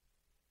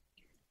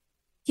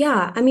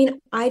 Yeah, I mean,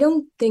 I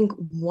don't think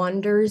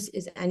wonders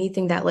is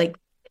anything that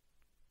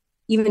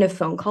even a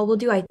phone call will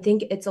do. I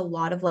think it's a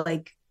lot of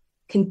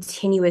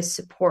continuous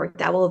support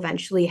that will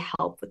eventually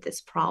help with this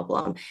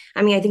problem.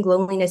 I mean, I think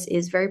loneliness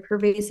is very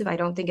pervasive. I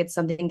don't think it's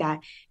something that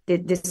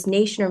this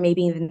nation or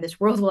maybe even this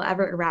world will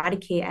ever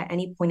eradicate at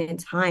any point in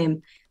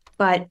time.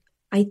 But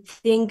I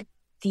think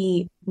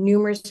the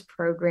numerous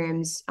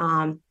programs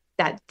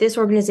that this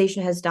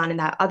organization has done and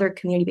that other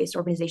community-based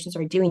organizations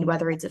are doing,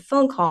 whether it's a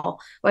phone call,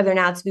 whether or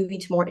not it's moving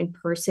to more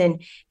in-person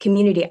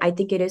community, I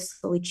think it is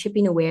slowly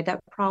chipping away at that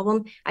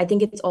problem. I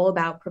think it's all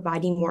about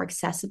providing more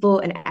accessible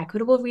and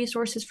equitable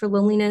resources for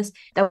loneliness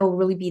that will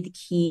really be the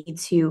key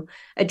to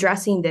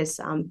addressing this,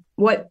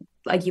 what,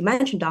 like you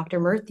mentioned, Dr.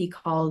 Murthy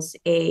calls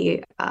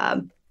an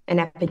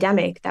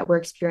epidemic that we're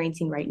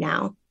experiencing right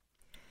now.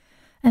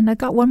 And I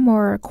got one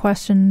more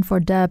question for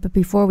Deb. But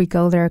before we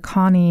go there,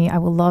 Connie, I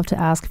would love to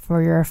ask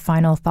for your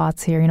final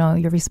thoughts here,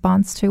 your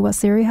response to what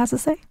Siri has to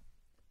say.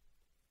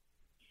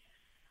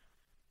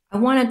 I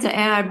wanted to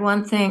add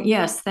one thing.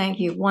 Yes, thank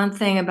you. One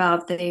thing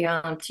about the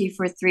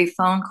T43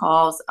 phone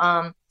calls.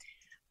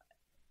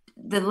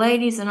 The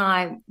ladies and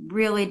I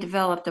really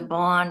developed a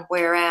bond,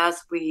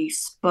 whereas we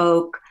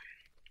spoke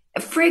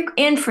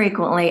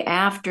infrequently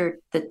after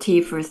the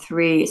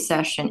T43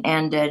 session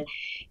ended.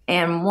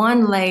 And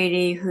one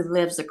lady who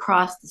lives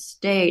across the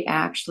state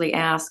actually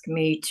asked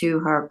me to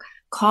her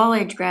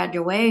college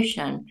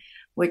graduation,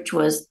 which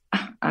was,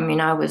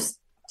 I was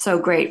so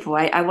grateful.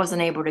 I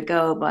wasn't able to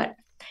go, but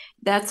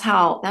that's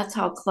how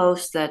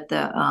close that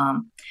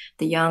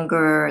the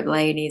younger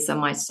ladies and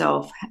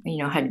myself,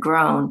 had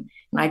grown.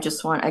 And I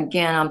just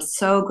I'm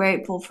so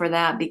grateful for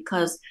that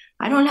because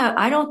I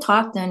don't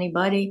talk to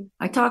anybody.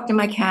 I talk to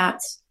my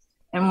cats.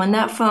 And when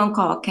that phone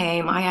call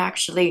came,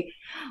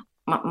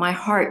 my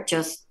heart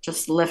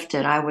just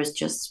lifted. I was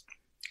just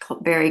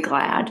very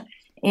glad.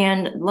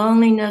 And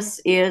loneliness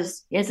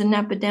is an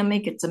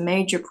epidemic. It's a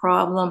major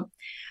problem.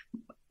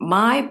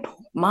 My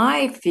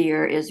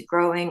fear is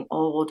growing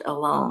old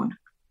alone.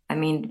 I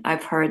mean,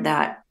 I've heard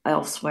that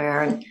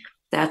elsewhere, and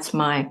that's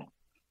my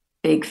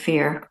big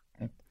fear.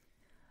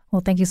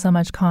 Well, thank you so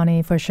much,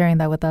 Connie, for sharing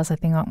that with us. I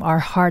think our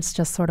hearts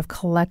just sort of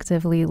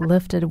collectively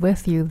lifted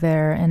with you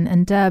there.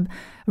 And Deb,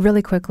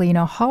 really quickly,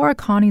 how are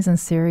Connie's and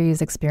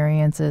Siri's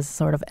experiences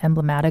sort of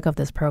emblematic of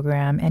this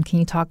program? And can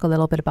you talk a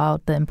little bit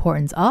about the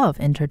importance of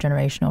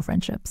intergenerational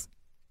friendships?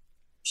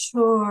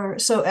 Sure.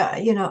 So,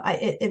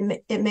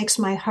 it makes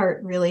my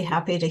heart really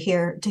happy to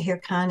hear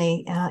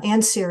Connie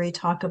and Siri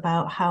talk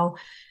about how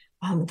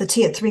the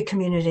T3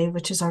 community,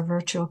 which is our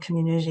virtual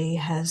community,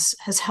 has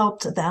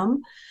helped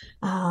them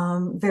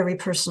very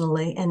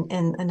personally,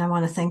 and I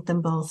want to thank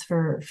them both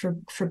for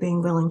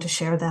being willing to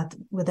share that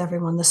with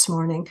everyone this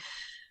morning.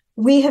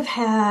 We have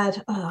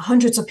had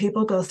hundreds of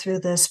people go through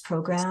this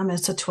program.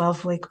 It's a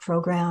 12-week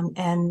program,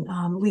 and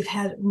we've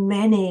had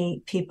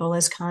many people,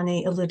 as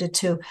Connie alluded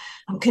to,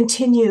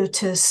 continue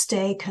to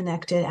stay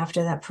connected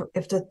after that.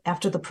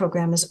 After the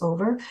program is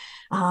over,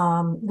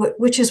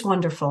 which is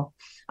wonderful.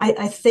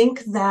 I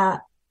think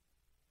that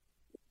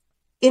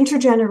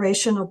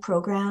intergenerational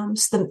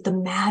programs, the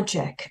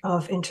magic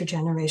of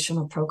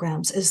intergenerational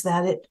programs is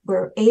that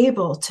we're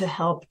able to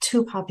help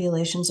two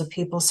populations of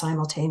people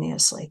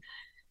simultaneously.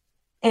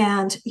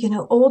 And,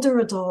 older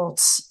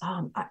adults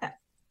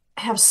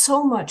have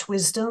so much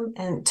wisdom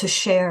and to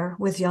share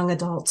with young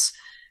adults.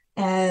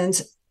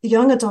 And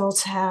young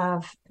adults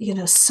have,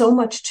 so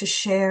much to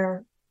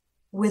share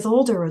with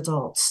older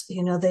adults.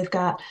 They've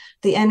got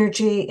the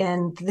energy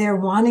and they're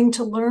wanting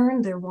to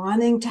learn, they're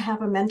wanting to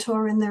have a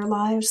mentor in their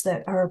lives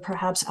that are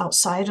perhaps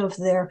outside of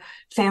their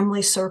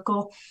family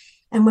circle.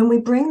 And when we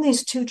bring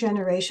these two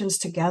generations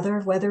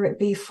together, whether it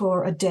be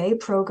for a day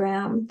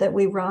program that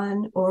we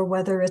run or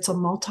whether it's a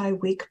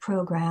multi-week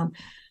program,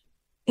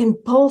 in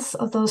both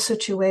of those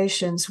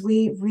situations,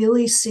 we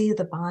really see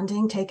the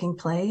bonding taking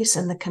place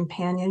and the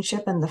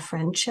companionship and the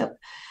friendship.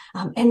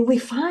 And we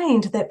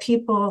find that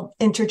people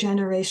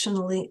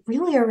intergenerationally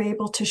really are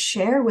able to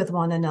share with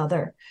one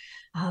another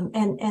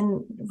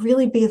and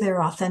really be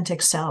their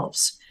authentic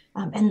selves.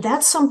 And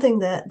that's something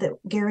that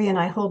Gary and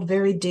I hold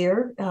very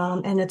dear.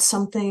 And it's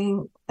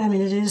something,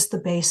 it is the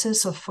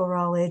basis of For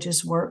All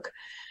Ages work.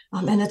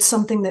 And it's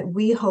something that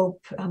we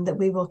hope that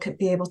we will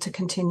be able to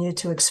continue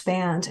to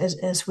expand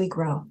as we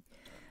grow.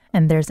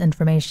 And there's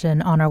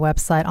information on our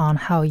website on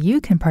how you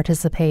can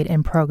participate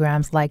in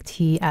programs like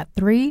Tea at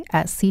 3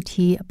 at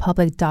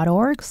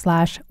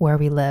ctpublic.org/where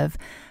we live.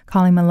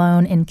 Colleen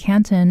Malone in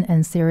Canton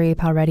and Siri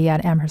Palretti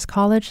at Amherst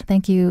College,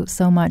 thank you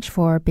so much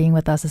for being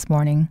with us this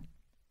morning.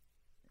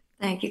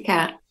 Thank you,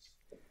 Kat.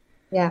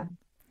 Yeah.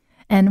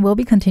 And we'll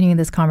be continuing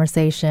this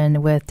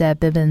conversation with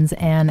Deb Bibbins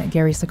and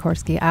Gary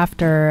Sikorsky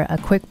after a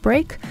quick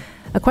break.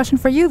 A question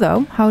for you,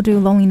 though. How do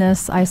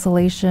loneliness,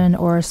 isolation,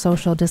 or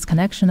social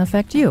disconnection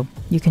affect you?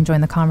 You can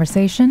join the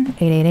conversation,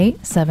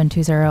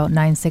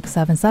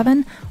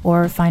 888-720-9677,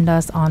 or find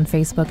us on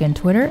Facebook and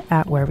Twitter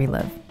at Where We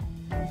Live.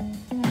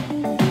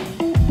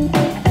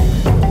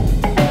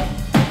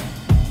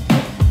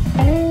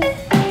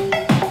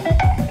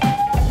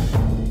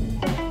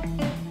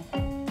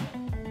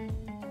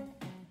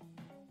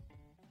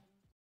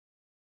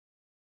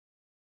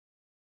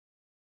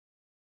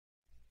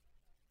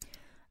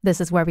 This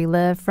is Where We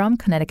Live from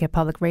Connecticut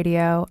Public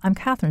Radio. I'm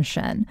Catherine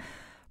Shen.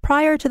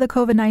 Prior to the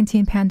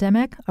COVID-19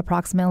 pandemic,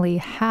 approximately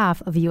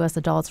half of U.S.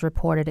 adults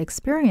reported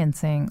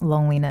experiencing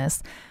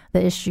loneliness.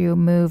 The issue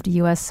moved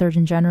U.S.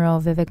 Surgeon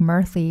General Vivek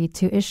Murthy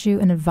to issue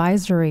an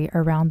advisory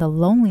around the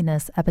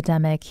loneliness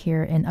epidemic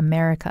here in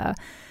America.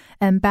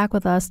 And back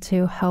with us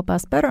to help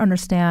us better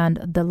understand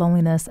the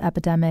loneliness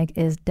epidemic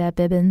is Deb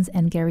Bibbins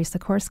and Gary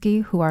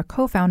Sikorsky, who are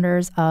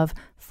co-founders of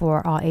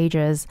For All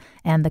Ages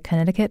and the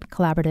Connecticut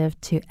Collaborative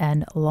to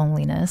End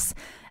Loneliness.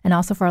 And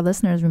also for our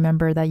listeners,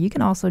 remember that you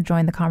can also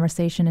join the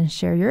conversation and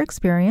share your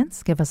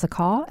experience. Give us a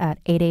call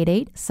at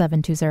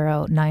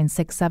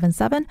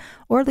 888-720-9677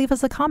 or leave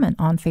us a comment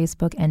on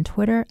Facebook and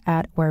Twitter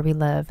at Where We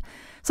Live.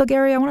 So,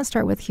 Gary, I want to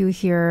start with you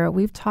here.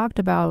 We've talked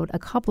about a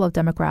couple of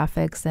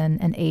demographics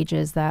and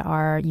ages that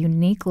are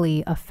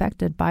uniquely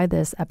affected by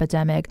this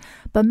epidemic,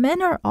 but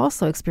men are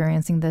also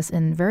experiencing this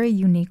in very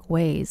unique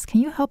ways.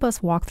 Can you help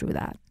us walk through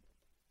that?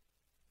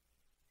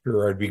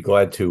 Sure, I'd be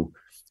glad to.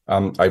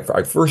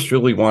 I first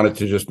really wanted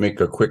to just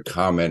make a quick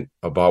comment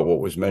about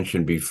what was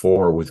mentioned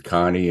before with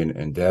Connie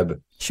and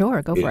Deb.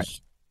 Sure, go for it.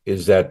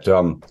 Is that,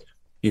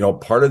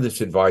 part of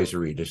this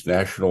advisory, this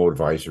national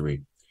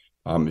advisory,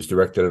 is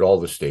directed at all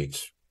the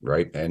states,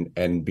 right?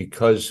 And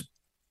because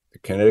the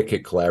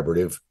Connecticut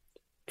Collaborative,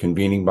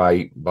 convening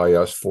by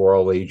us For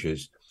All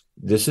Ages,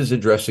 this is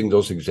addressing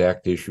those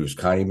exact issues.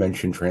 Connie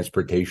mentioned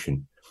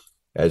transportation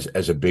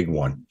as a big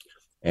one.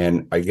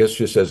 And I guess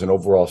just as an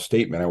overall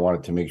statement, I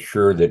wanted to make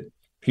sure that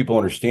people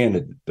understand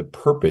that the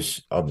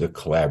purpose of the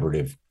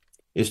collaborative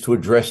is to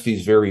address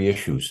these very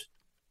issues.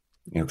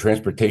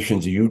 Transportation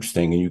is a huge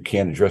thing, and you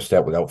can't address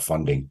that without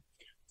funding.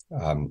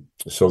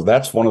 So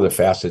that's one of the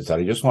facets that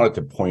I just wanted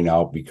to point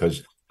out,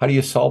 because how do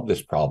you solve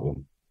this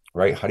problem,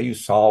 right? How do you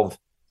solve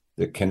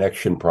the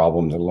connection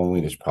problem, the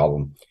loneliness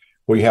problem?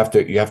 Well, you have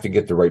to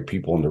get the right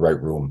people in the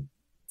right room.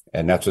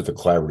 And that's what the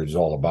collaborative is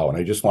all about. And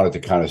I just wanted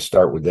to kind of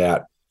start with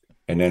that.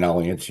 And then I'll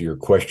answer your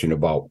question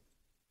about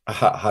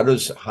how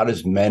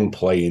does men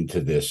play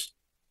into this?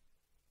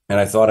 And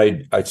I thought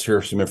I'd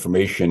share some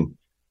information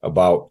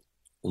about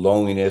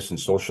loneliness and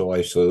social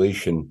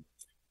isolation,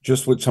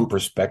 just with some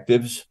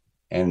perspectives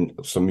and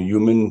some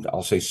human,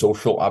 I'll say,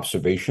 social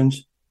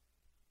observations.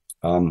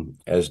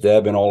 As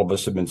Deb and all of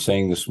us have been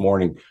saying this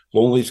morning,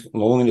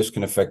 loneliness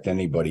can affect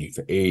anybody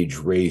for age,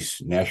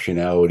 race,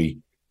 nationality,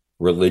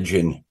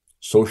 religion,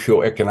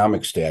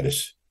 socioeconomic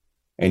status,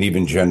 and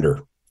even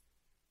gender.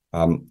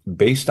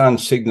 Based on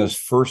Cigna's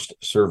first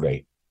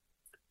survey,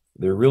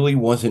 there really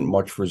wasn't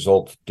much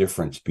result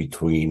difference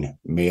between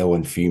male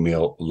and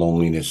female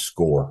loneliness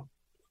score.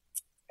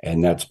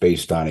 And that's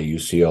based on a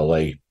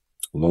UCLA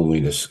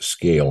loneliness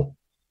scale.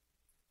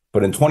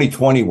 But in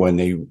 2020, when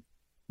they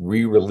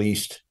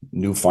re-released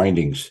new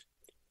findings,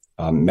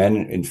 men,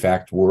 in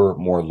fact, were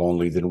more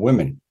lonely than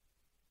women.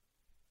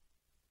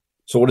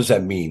 So what does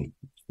that mean?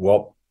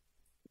 Well,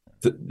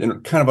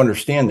 kind of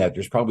understand that,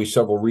 there's probably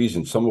several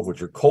reasons, some of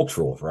which are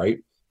cultural, right?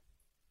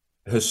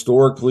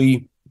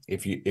 Historically,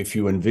 if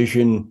you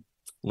envision,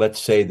 let's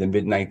say the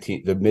mid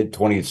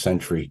 20th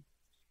century,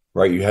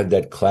 right, you had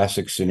that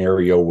classic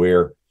scenario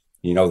where,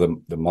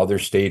 the mother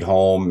stayed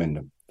home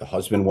and the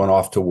husband went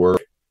off to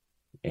work,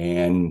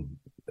 and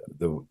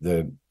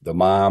the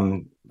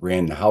mom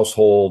ran the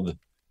household.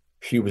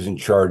 She was in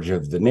charge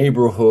of the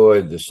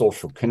neighborhood, the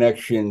social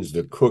connections,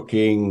 the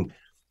cooking,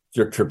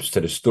 their trips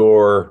to the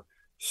store,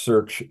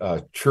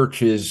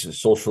 churches,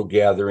 social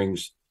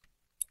gatherings.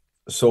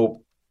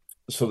 So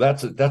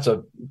that's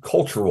a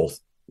cultural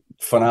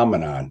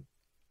phenomenon.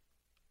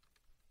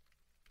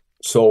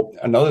 So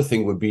another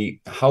thing would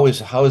be, how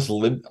is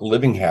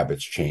living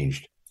habits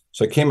changed?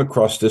 So I came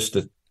across this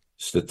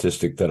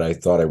statistic that I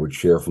thought I would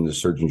share from the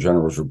Surgeon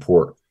General's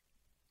report.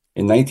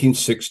 In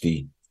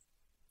 1960,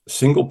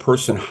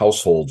 single-person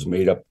households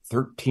made up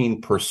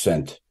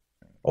 13%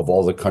 of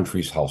all the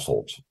country's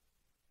households.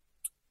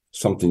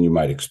 Something you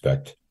might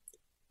expect.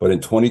 But in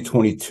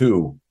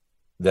 2022,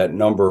 that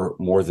number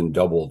more than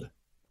doubled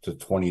to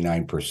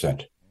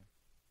 29%.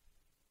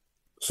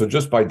 So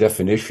just by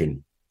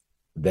definition,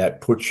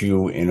 that puts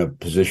you in a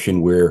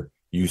position where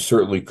you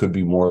certainly could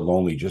be more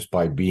lonely just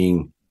by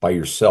being by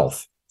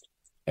yourself.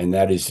 And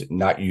that is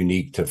not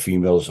unique to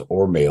females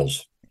or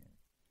males.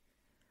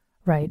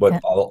 Right. But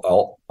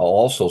I'll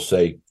also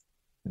say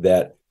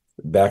that,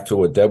 back to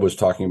what Deb was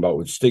talking about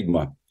with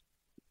stigma,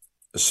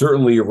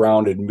 certainly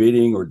around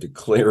admitting or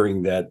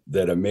declaring that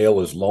a male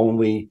is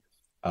lonely,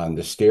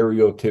 the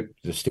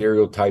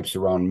stereotypes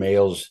around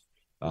males,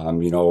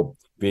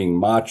 being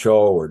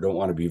macho or don't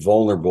want to be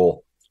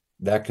vulnerable,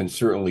 that can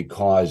certainly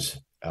cause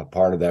a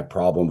part of that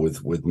problem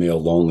with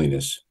male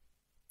loneliness.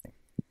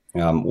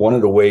 One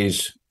of the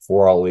ways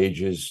For All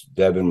Ages,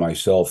 Deb and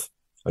myself,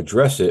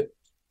 address it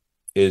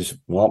is,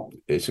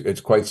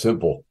 it's quite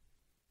simple.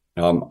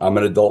 I'm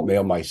an adult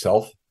male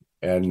myself,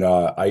 and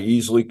I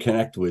easily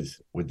connect with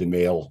the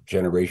male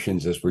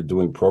generations as we're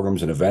doing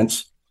programs and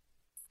events.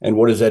 And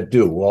what does that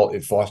do? Well,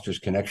 it fosters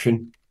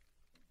connection,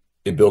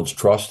 it builds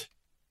trust,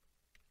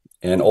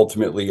 and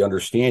ultimately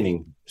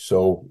understanding,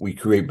 so we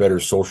create better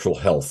social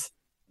health.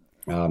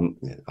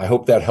 I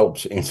hope that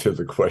helps answer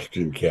the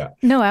question, Kat.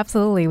 No,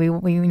 absolutely.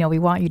 We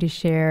want you to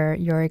share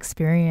your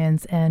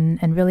experience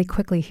and really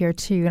quickly here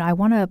too. And I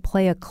want to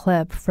play a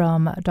clip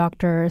from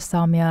Dr.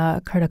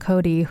 Soumya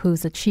Kurtakoti,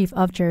 who's the chief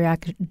of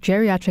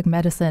geriatric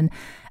medicine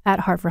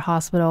at Hartford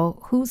Hospital,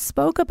 who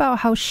spoke about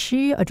how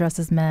she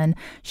addresses men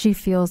she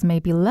feels may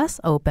be less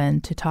open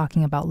to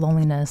talking about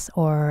loneliness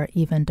or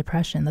even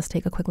depression. Let's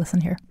take a quick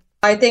listen here.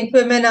 I think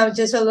women are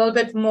just a little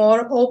bit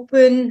more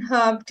open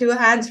to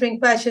answering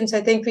questions. I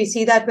think we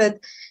see that with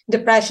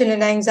depression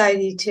and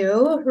anxiety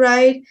too,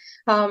 right?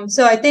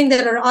 So I think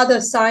there are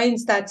other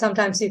signs that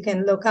sometimes you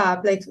can look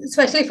up, like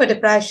especially for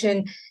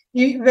depression.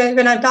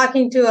 When I'm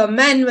talking to a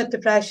man with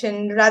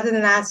depression, rather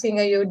than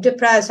asking, are you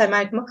depressed, I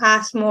might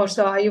ask more,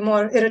 so are you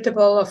more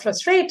irritable or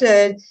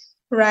frustrated?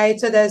 Right.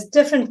 So there's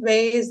different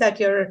ways that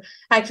you're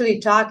actually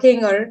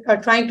talking or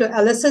trying to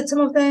elicit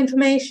some of the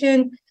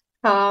information.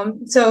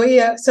 So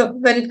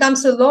when it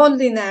comes to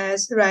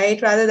loneliness,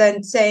 right, rather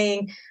than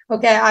saying,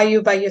 okay, are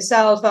you by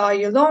yourself or are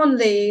you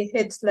lonely?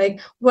 It's like,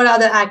 what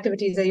other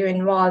activities are you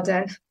involved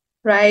in,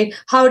 right?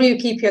 How do you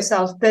keep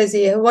yourself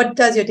busy? What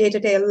does your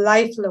day-to-day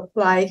life look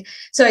like?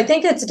 So I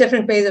think it's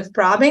different ways of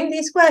probing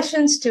these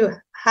questions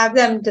to have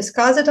them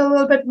discuss it a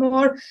little bit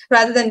more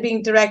rather than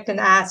being direct and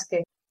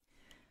asking.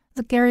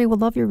 So Gary,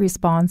 we'd love your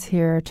response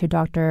here to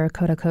Dr.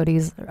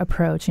 Kurtakoti's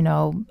approach,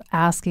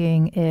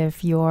 asking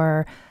if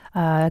you're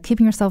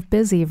keeping yourself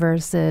busy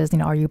versus,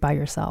 are you by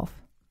yourself?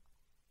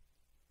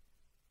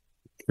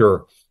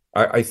 Sure.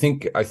 I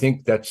think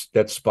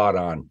that's spot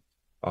on.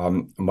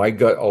 My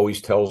gut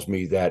always tells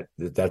me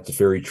that's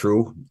very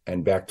true.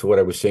 And back to what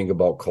I was saying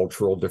about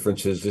cultural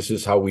differences, this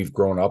is how we've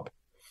grown up.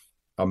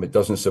 It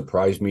doesn't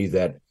surprise me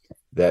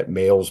that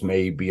males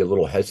may be a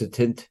little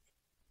hesitant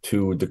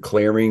to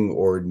declaring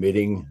or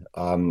admitting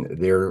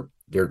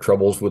their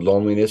troubles with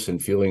loneliness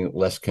and feeling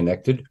less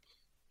connected.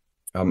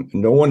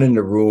 No one in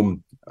the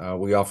room,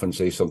 we often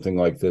say something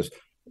like this,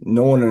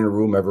 no one in the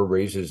room ever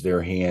raises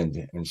their hand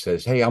and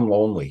says, hey, I'm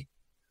lonely,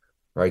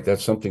 right?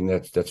 That's something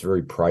that's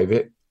very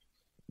private.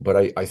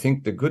 But I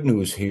think the good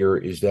news here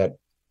is that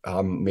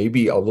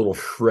maybe a little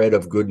shred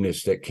of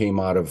goodness that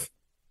came out of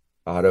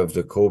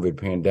the COVID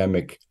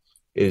pandemic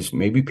is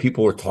maybe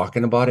people are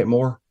talking about it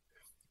more.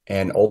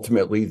 And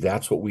ultimately,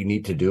 that's what we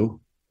need to do.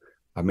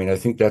 I mean, I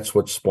think that's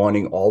what's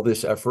spawning all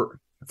this effort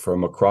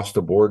from across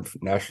the board,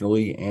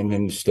 nationally and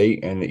in the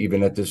state, and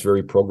even at this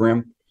very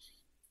program.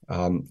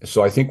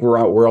 So I think we're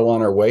all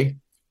on our way.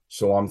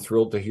 So I'm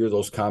thrilled to hear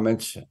those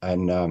comments,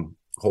 and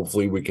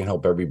hopefully we can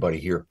help everybody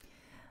here.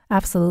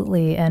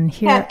 Absolutely. And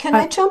here, can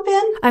I jump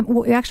in?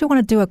 We actually want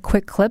to do a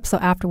quick clip, so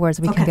afterwards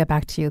we can get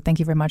back to you. Thank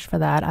you very much for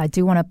that. I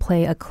do want to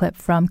play a clip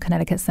from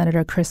Connecticut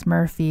Senator Chris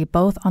Murphy,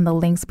 both on the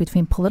links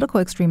between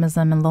political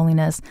extremism and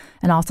loneliness,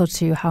 and also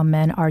to how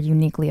men are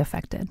uniquely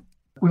affected.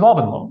 We've all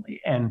been lonely,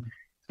 and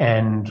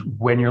And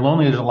when you're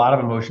lonely, there's a lot of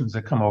emotions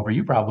that come over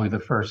you. Probably the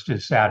first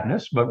is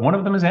sadness, but one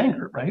of them is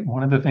anger, right?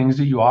 One of the things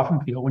that you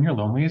often feel when you're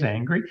lonely is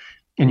angry,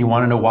 and you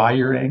want to know why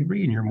you're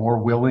angry, and you're more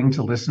willing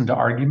to listen to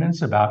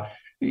arguments about,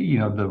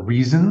 the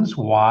reasons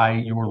why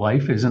your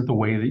life isn't the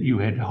way that you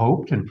had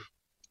hoped. And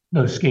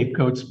those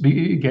scapegoats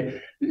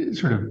get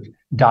sort of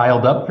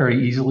dialed up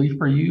very easily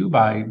for you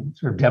by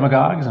sort of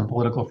demagogues and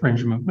political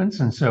fringe movements.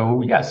 And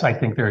so, yes, I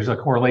think there's a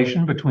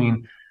correlation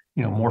between,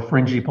 more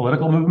fringy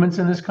political movements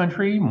in this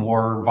country,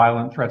 more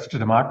violent threats to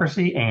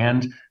democracy,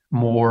 and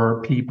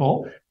more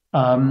people,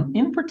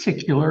 in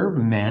particular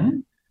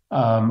men,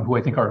 who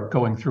I think are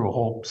going through a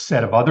whole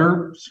set of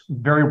other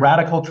very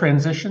radical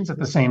transitions at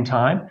the same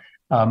time,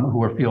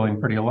 who are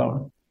feeling pretty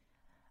alone.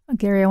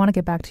 Gary, I want to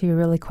get back to you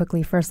really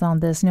quickly first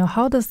on this.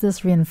 How does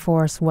this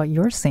reinforce what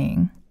you're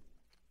seeing?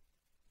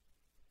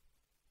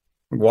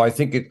 Well, I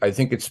think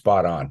it's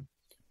spot on.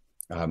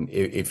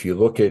 If you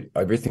look at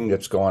everything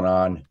that's going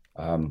on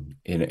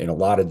in a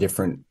lot of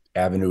different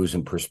avenues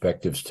and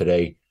perspectives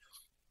today,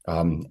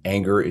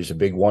 anger is a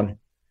big one,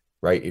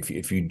 right?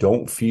 If you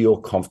don't feel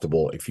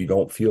comfortable, if you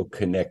don't feel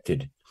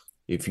connected,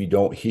 if you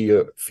don't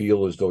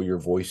feel as though your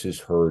voice is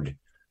heard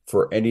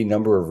for any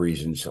number of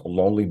reasons,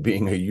 lonely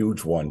being a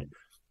huge one,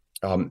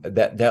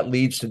 that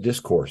leads to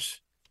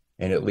discourse,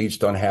 and it leads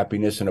to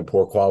unhappiness and a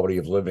poor quality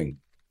of living.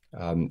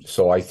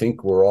 So I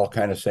think we're all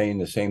kind of saying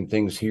the same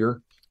things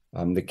here.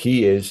 The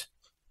key is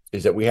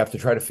that we have to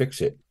try to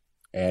fix it.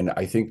 And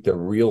I think the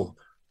real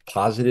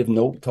positive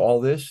note to all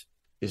this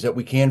is that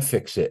we can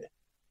fix it.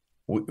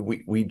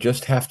 We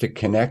just have to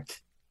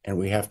connect, and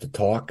we have to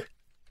talk.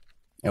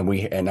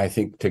 And I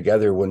think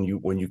together, when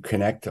you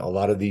connect, a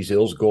lot of these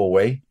ills go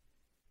away,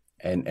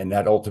 and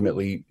that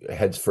ultimately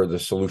heads for the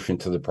solution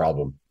to the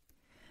problem.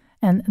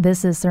 And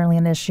this is certainly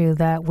an issue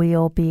that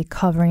we'll be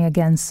covering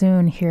again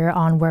soon here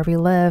on Where We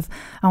Live.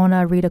 I want to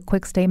read a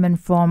quick statement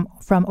from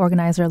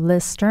organizer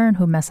Liz Stern,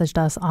 who messaged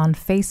us on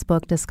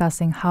Facebook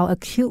discussing how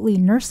acutely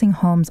nursing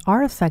homes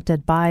are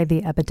affected by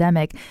the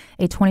epidemic.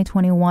 A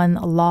 2021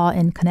 law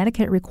in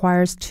Connecticut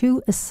requires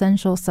 2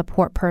 essential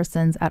support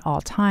persons at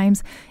all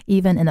times,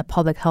 even in a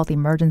public health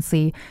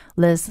emergency.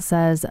 Liz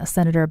says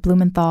Senator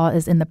Blumenthal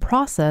is in the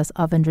process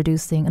of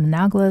introducing an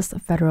analogous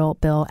federal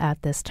bill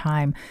at this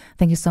time.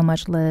 Thank you so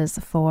much, Liz,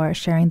 for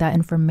sharing that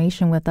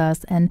information with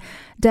us. And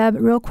Deb,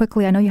 real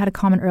quickly, I know you had a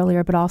comment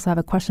earlier, but I also have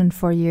a question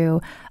for you.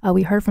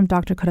 We heard from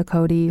Dr.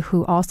 Kudakoti,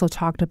 who also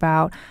talked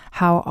about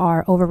how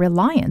our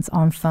over-reliance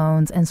on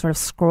phones and sort of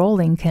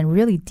scrolling can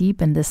really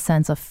deepen this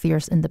sense of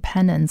fierce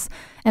independence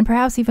and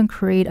perhaps even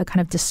create a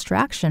kind of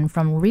distraction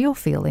from real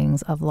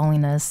feelings of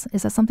loneliness.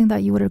 Is that something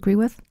that you would agree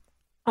with?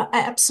 I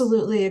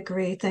absolutely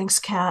agree. Thanks,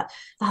 Kat.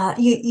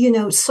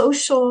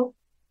 Social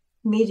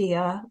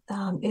media,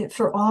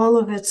 for all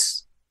of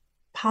its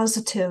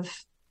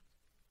positive,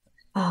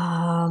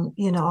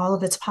 all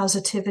of its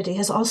positivity,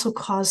 has also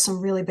caused some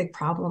really big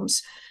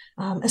problems,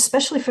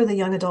 especially for the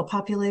young adult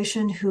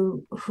population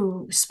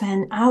who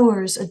spend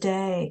hours a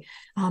day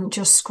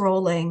just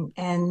scrolling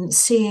and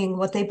seeing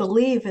what they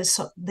believe is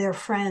their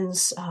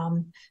friends'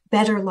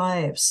 better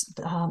lives,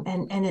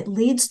 and it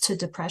leads to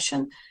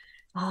depression,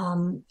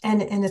 and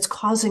it's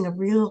causing a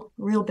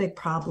real big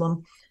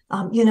problem.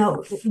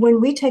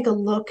 When we take a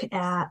look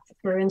at,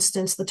 for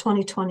instance, the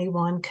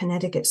 2021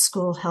 Connecticut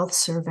School Health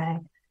Survey,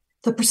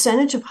 the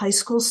percentage of high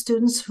school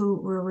students who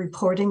were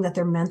reporting that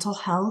their mental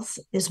health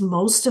is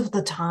most of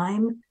the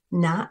time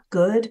not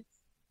good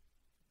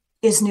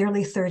is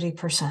nearly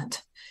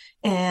 30%.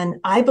 And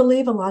I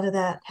believe a lot of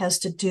that has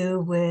to do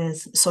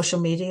with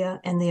social media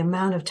and the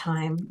amount of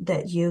time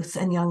that youth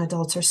and young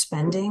adults are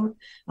spending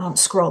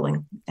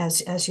scrolling,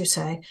 as you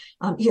say.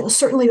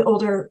 Certainly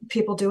older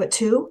people do it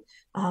too.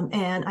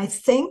 And I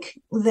think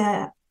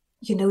that,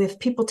 if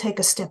people take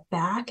a step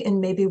back,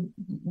 and maybe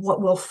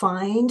what we'll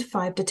find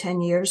 5 to 10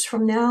 years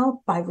from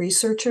now by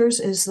researchers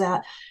is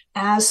that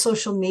as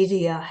social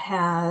media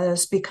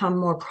has become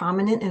more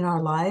prominent in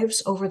our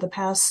lives over the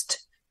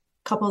past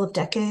couple of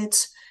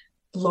decades,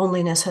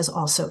 loneliness has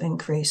also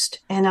increased.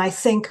 And I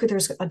think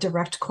there's a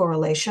direct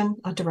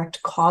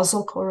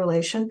causal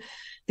correlation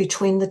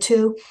between the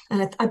two.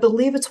 And I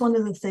believe it's one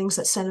of the things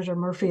that Senator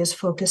Murphy is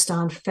focused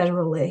on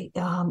federally,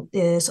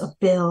 is a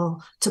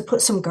bill to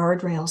put some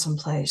guardrails in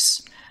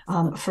place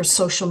for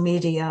social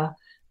media,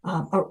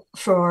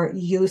 for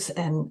youth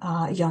and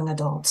young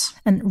adults.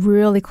 And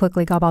really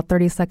quickly, got about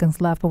 30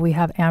 seconds left, but we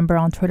have Amber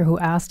on Twitter who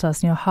asked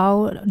us,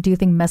 how do you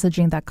think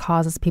messaging that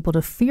causes people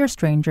to fear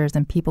strangers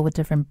and people with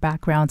different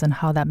backgrounds, and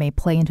how that may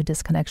play into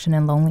disconnection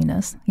and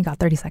loneliness? You got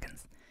 30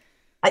 seconds.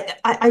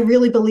 I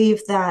really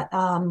believe that,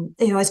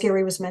 as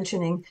Gary was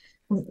mentioning,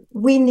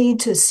 we need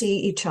to see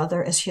each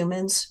other as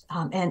humans,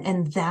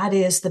 and that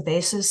is the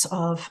basis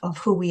of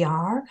who we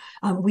are.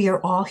 We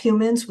are all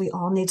humans. We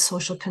all need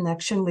social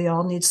connection. We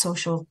all need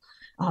social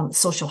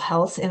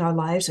health in our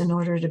lives in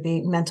order to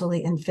be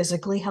mentally and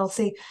physically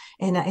healthy.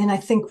 And I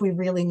think we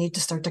really need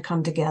to start to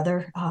come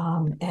together.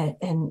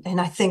 And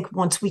I think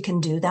once we can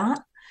do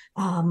that,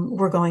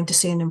 we're going to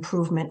see an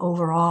improvement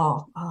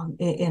overall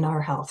in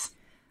our health.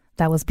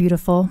 That was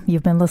beautiful.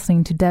 You've been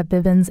listening to Deb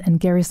Bibbins and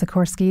Gary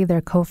Sikorsky.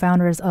 They're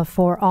co-founders of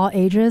For All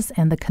Ages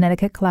and the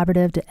Connecticut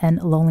Collaborative to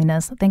End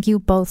Loneliness. Thank you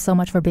both so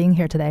much for being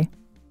here today.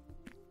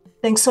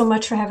 Thanks so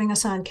much for having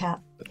us on, Kat.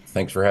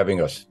 Thanks for having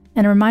us.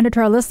 And a reminder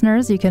to our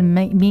listeners, you can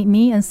meet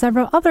me and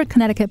several other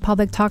Connecticut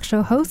public talk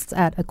show hosts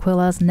at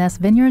Aquila's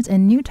Nest Vineyards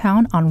in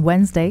Newtown on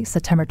Wednesday,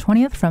 September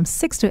 20th from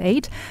 6 to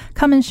 8.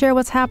 Come and share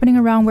what's happening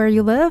around where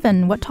you live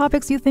and what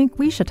topics you think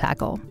we should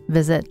tackle.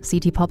 Visit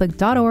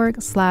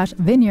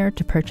ctpublic.org/vineyard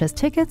to purchase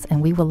tickets,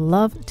 and we would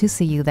love to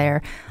see you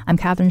there. I'm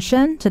Catherine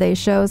Shen. Today's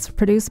show is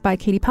produced by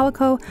Katie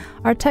Pellico.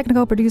 Our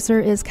technical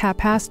producer is Kat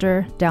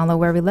Pastor. Download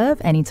Where We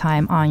Live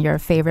anytime on your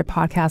favorite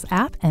podcast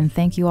app, and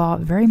thank you all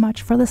very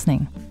much for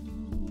listening.